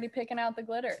 I'm already picking out the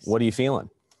glitters. What are you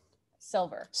feeling?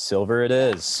 Silver. Silver it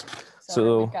is.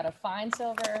 So we've got a fine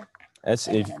silver and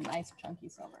a nice chunky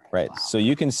silver. Right. Wow. So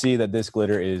you can see that this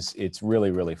glitter it's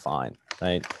really, really fine,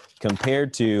 right?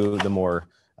 Compared to the more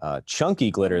chunky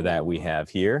glitter that we have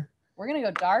here. We're going to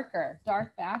go darker,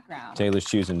 dark background. Taylor's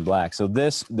choosing black. So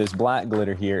this black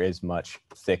glitter here is much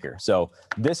thicker. So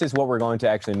this is what we're going to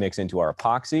actually mix into our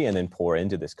epoxy and then pour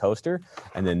into this coaster.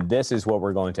 And then this is what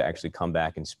we're going to actually come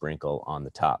back and sprinkle on the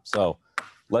top. So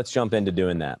let's jump into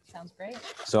doing that. Sounds great.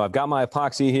 So I've got my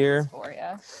epoxy here. For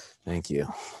you. Thank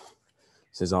you.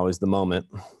 This is always the moment.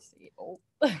 Oh.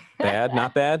 Bad?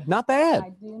 Not bad? Not bad. I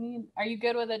do need, are you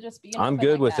good with it just being I'm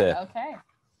good with it. Okay.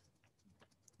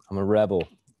 I'm a rebel.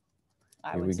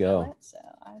 Here we go. It, so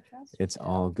I trust it's you.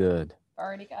 all good.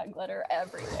 Already got glitter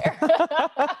everywhere.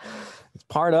 It's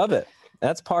part of it.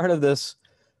 That's part of this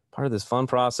fun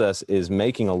process, is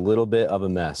making a little bit of a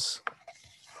mess.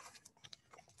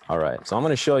 All right, so I'm going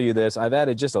to show you this. I've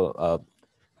added just a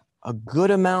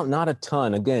good amount, not a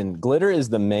ton. Again, glitter is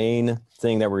the main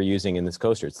thing that we're using in this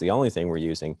coaster. It's the only thing we're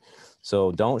using.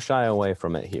 So don't shy away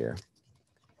from it here.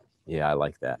 Yeah, I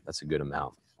like that. That's a good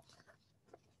amount.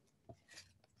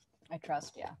 I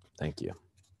trust you. Thank you.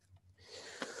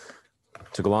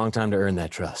 Took a long time to earn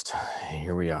that trust.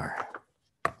 Here we are.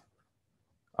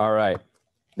 All right,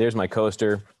 there's my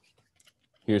coaster.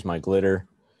 Here's my glitter.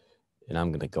 And I'm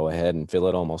going to go ahead and fill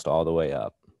it almost all the way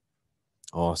up.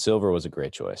 Oh, silver was a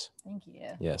great choice. Thank you.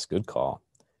 Yes, good call.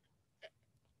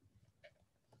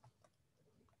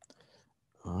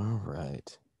 All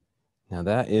right. Now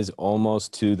that is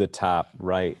almost to the top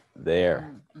right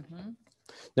there. Mm-hmm.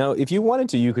 Now, if you wanted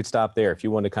to, you could stop there. If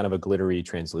you wanted kind of a glittery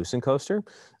translucent coaster,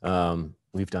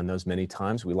 we've done those many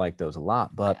times. We like those a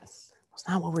lot, but that's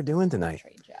not what we're doing tonight.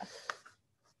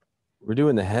 We're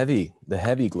doing the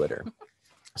heavy glitter.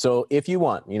 So if you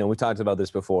want, you know, we talked about this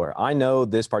before. I know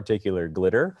this particular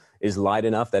glitter is light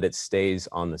enough that it stays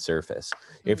on the surface.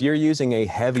 If you're using a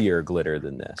heavier glitter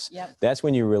than this, that's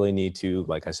when you really need to,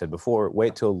 like I said before,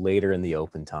 wait till later in the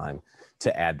open time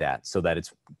to add that so that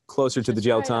it's closer to the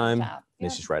gel time.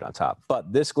 It's just right on top.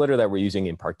 But this glitter that we're using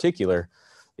in particular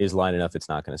is light enough it's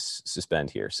not going to suspend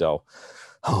here. So,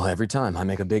 every time I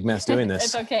make a big mess doing this.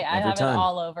 It's okay. I have it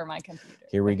all over my computer.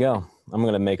 Here we go. I'm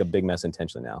going to make a big mess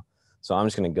intentionally now. So I'm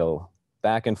just going to go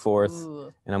back and forth,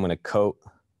 and I'm going to coat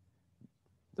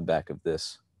the back of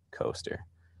this coaster.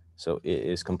 So it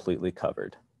is completely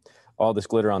covered. All this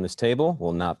glitter on this table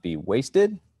will not be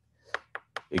wasted.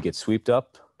 It gets swept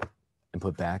up and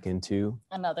put back into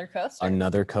another coaster.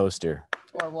 Another coaster.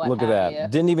 Or what? Look at that. You.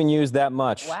 Didn't even use that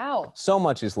much. Wow. So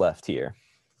much is left here.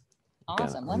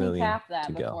 Awesome. Let me tap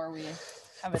that before we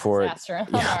have a disaster.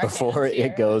 Before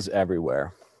it goes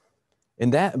everywhere.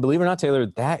 And that, believe it or not, Taylor,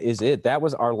 that is it. That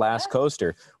was our last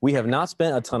coaster. We have not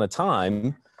spent a ton of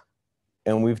time,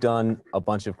 and we've done a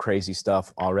bunch of crazy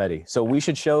stuff already. So we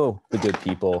should show the good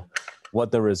people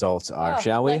what the results are,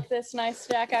 shall we? Like this nice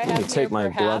stack I have Let me take my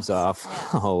gloves off.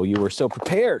 Yeah. Oh, you were so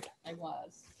prepared. I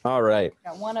was. All right.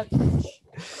 Got one of each.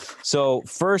 So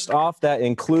first off, that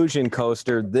inclusion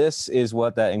coaster. This is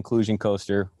what that inclusion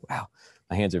coaster, wow.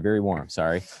 My hands are very warm,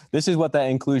 sorry. This is what that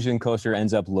inclusion coaster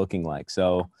ends up looking like.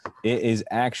 So it is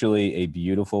actually a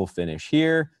beautiful finish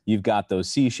here. You've got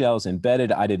those seashells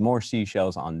embedded. I did more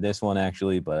seashells on this one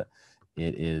actually, but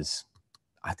it is,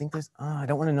 I think this, I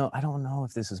don't know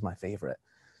if this is my favorite.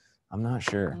 I'm not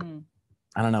sure.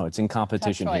 I don't know, it's in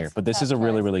competition here, but this is a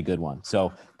really, really good one.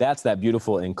 So that's that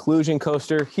beautiful inclusion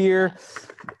coaster here.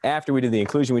 After we did the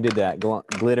inclusion, we did that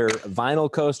glitter vinyl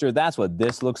coaster. That's what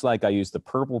this looks like. I used the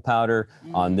purple powder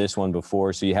on this one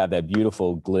before. So you have that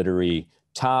beautiful glittery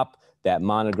top, that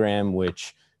monogram,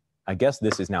 which I guess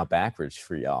this is now backwards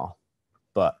for y'all.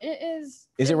 But it is.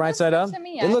 Is it right side up? To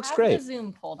me. It looks great. The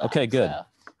Zoom pulled up, okay, good. So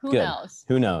who knows?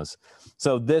 Who knows?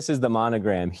 So this is the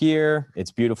monogram here.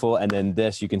 It's beautiful. And then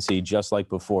this, you can see just like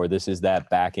before, this is that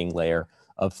backing layer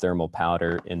of thermal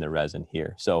powder in the resin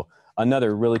here. So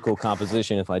another really cool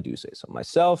composition, if I do say so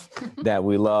myself, that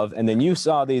we love. And then you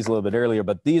saw these a little bit earlier,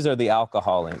 but these are the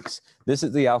alcohol inks. This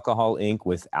is the alcohol ink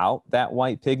without that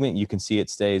white pigment. You can see it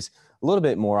stays a little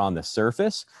bit more on the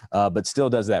surface, but still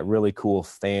does that really cool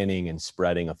fanning and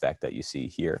spreading effect that you see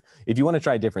here. If you want to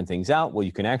try different things out, what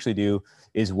you can actually do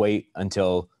is wait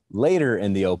until later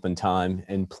in the open time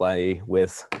and play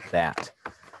with that.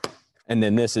 And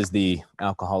then this is the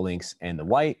alcohol inks and the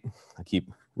white. I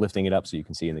keep lifting it up so you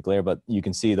can see in the glare, but you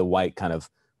can see the white kind of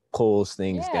pulls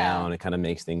things down. It kind of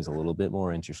makes things a little bit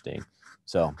more interesting.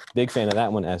 So big fan of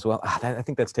that one as well. I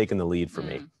think that's taken the lead for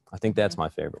me. I think that's my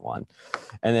favorite one.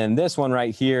 And then this one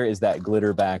right here is that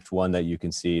glitter backed one that you can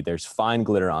see. There's fine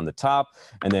glitter on the top,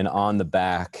 and then on the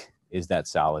back is that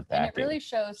solid backing. And it really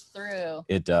shows through.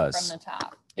 It does. From the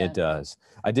top. It does.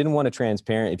 I didn't want a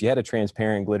transparent. If you had a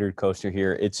transparent glittered coaster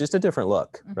here, it's just a different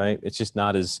look, right? It's just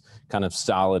not as kind of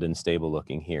solid and stable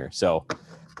looking here. So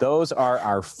those are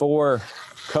our 4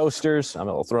 coasters. I'm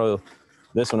going to throw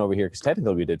this one over here because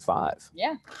technically we did 5.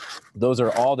 Yeah. Those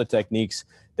are all the techniques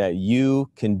that you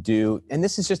can do. And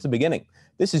this is just the beginning.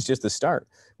 This is just the start.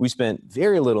 We spent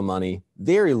very little money,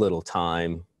 very little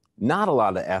time, not a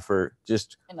lot of effort,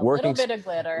 just working. A little bit of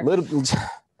glitter.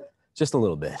 Just a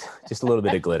little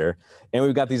bit of glitter. And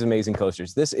we've got these amazing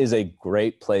coasters. This is a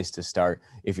great place to start.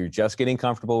 If you're just getting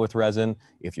comfortable with resin,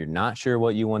 if you're not sure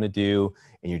what you want to do,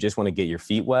 and you just want to get your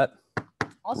feet wet.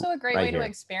 Also a great way to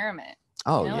experiment.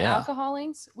 Oh, yeah. Alcohol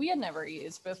inks, we had never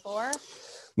used before.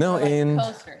 No, and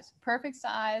coasters, perfect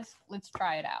size. Let's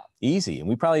try it out. Easy. And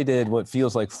we probably did what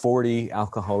feels like 40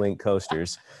 alcohol ink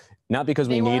coasters. Not because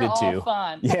we needed to.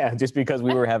 Fun. Yeah, just because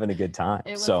we were having a good time.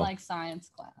 It was like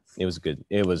science class. It was good.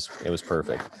 It was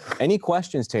perfect. Any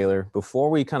questions, Taylor, before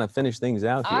we kind of finish things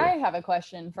out here? I have a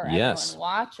question for everyone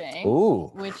watching.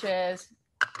 Ooh. Which is,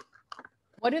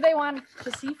 what do they want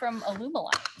to see from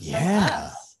Alumilite? Yeah. From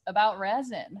us, about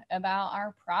resin, about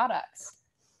our products?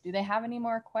 Do they have any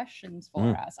more questions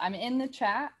for us? I'm in the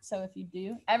chat, so if you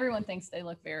do, everyone thinks they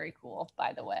look very cool,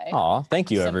 by the way. Aw,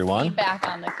 thank you, everyone. Feedback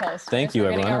on the coaster. Thank you,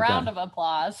 everyone. A round of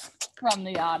applause from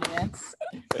the audience.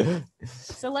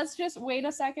 So let's just wait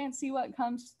a second, see what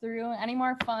comes through. Any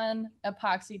more fun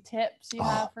epoxy tips you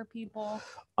have for people?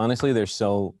 Honestly, there's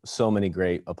so many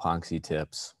great epoxy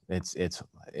tips.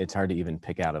 It's hard to even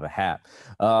pick out of a hat.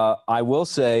 I will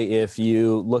say, if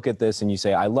you look at this and you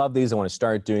say, I love these, I want to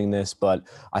start doing this, but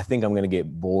I think I'm going to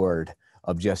get bored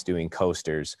of just doing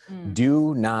coasters.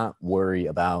 Do not worry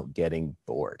about getting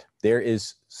bored. There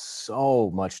is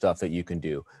so much stuff that you can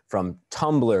do, from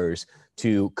tumblers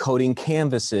to coating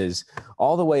canvases,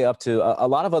 all the way up to a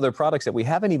lot of other products that we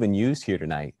haven't even used here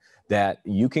tonight that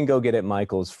you can go get at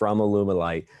Michael's from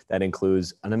Alumilite. That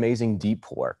includes an amazing deep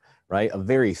pour, right? A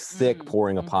very thick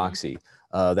pouring epoxy.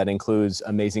 That includes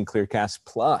amazing Clear Cast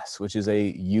Plus, which is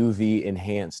a UV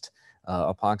enhanced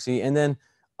epoxy. And then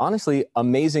honestly,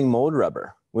 amazing mold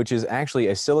rubber, which is actually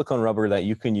a silicone rubber that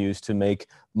you can use to make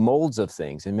molds of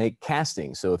things and make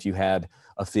castings. So if you had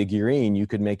a figurine, you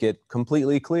could make it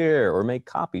completely clear or make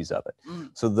copies of it.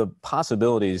 So the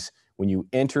possibilities when you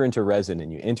enter into resin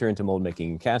and you enter into mold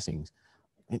making and castings,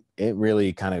 it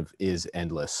really kind of is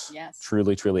endless. Yes.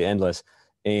 Truly, truly endless.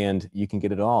 And you can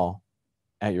get it all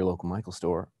at your local Michaels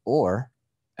store or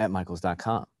at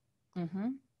michaels.com.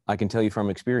 I can tell you from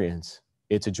experience,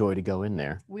 it's a joy to go in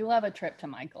there. We love a trip to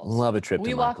Michaels. Love a trip to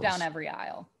Michaels. We walk down every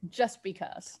aisle just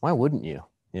because. Why wouldn't you?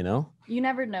 You know? You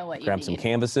never know what you grab need. some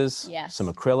canvases, Yes.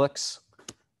 some acrylics.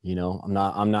 You know,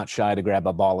 I'm not shy to grab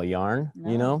a ball of yarn.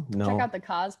 No. You know, no. Check out the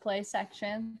cosplay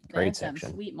section. Great There's section.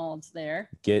 some sweet molds there.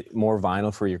 Get more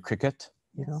vinyl for your Cricut.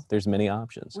 You know, there's many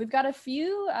options. We've got a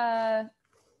few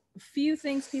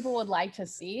things people would like to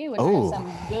see, which Oh. is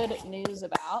some good news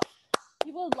about.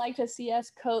 People would like to see us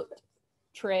coat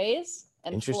trays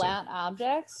and Interesting. flat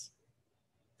objects.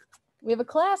 We have a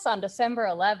class on December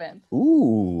 11th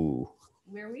Ooh.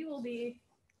 where we will be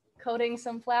coating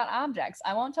some flat objects.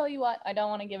 I won't tell you what. I don't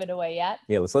want to give it away yet.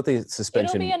 Yeah, let's let the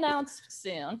suspension. It'll be announced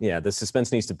soon. Yeah, the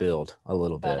suspense needs to build a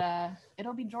little bit. But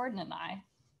it'll be Jordan and I,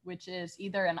 which is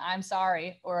either an I'm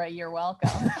sorry or a you're welcome.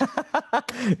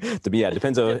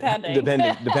 Depends on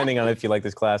depending on if you like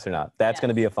this class or not. That's going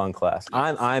to be a fun class.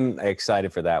 Yes. I'm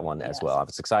excited for that one as Yes. well. I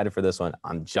was excited for this one.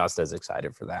 I'm just as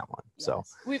excited for that one. So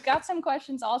Yes. We've got some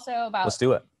questions also about let's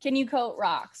do it. can you coat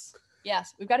rocks?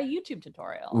 Yes, we've got a YouTube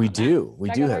tutorial. We on that. do. We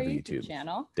Check do out have our a YouTube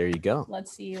channel. There you go.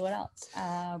 Let's see what else.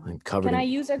 I'm covered. Can I in...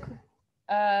 use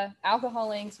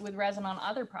alcohol inks with resin on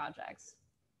other projects?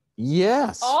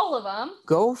 Yes. All of them.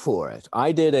 Go for it.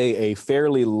 I did a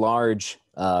fairly large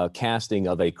casting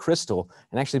of a crystal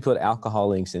and actually put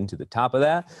alcohol inks into the top of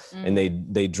that, and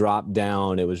they dropped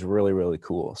down. It was really, really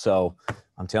cool. So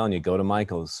I'm telling you, go to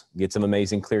Michael's, get some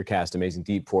amazing clear cast, amazing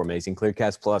deep pour, amazing clear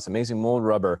cast plus, amazing mold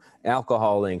rubber,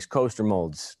 alcohol inks, coaster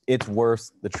molds. It's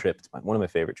worth the trip. It's one of my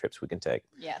favorite trips we can take.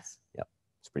 Yes. Yep.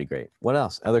 It's pretty great. What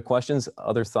else? Other questions?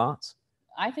 Other thoughts?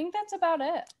 I think that's about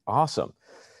it. Awesome.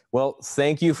 Well,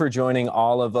 thank you for joining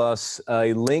all of us.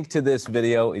 A link to this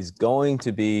video is going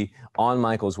to be on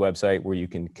Michael's website where you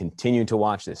can continue to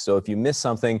watch this. So if you miss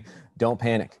something, don't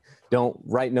panic. Don't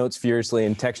write notes furiously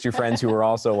and text your friends who are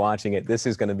also watching it. This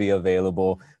is going to be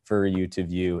available for you to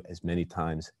view as many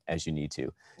times as you need to.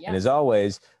 Yep. And as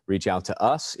always, reach out to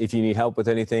us. If you need help with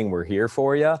anything, we're here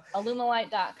for you.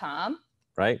 Alumilite.com.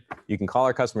 Right? You can call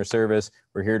our customer service.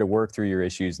 We're here to work through your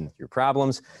issues and your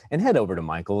problems. And head over to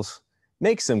Michael's.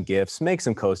 Make some gifts, make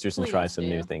some coasters, and try some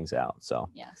new things out. So,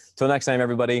 yes. Till next time,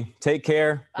 everybody, take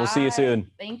care. We'll see you Bye.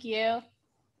 soon. Thank you.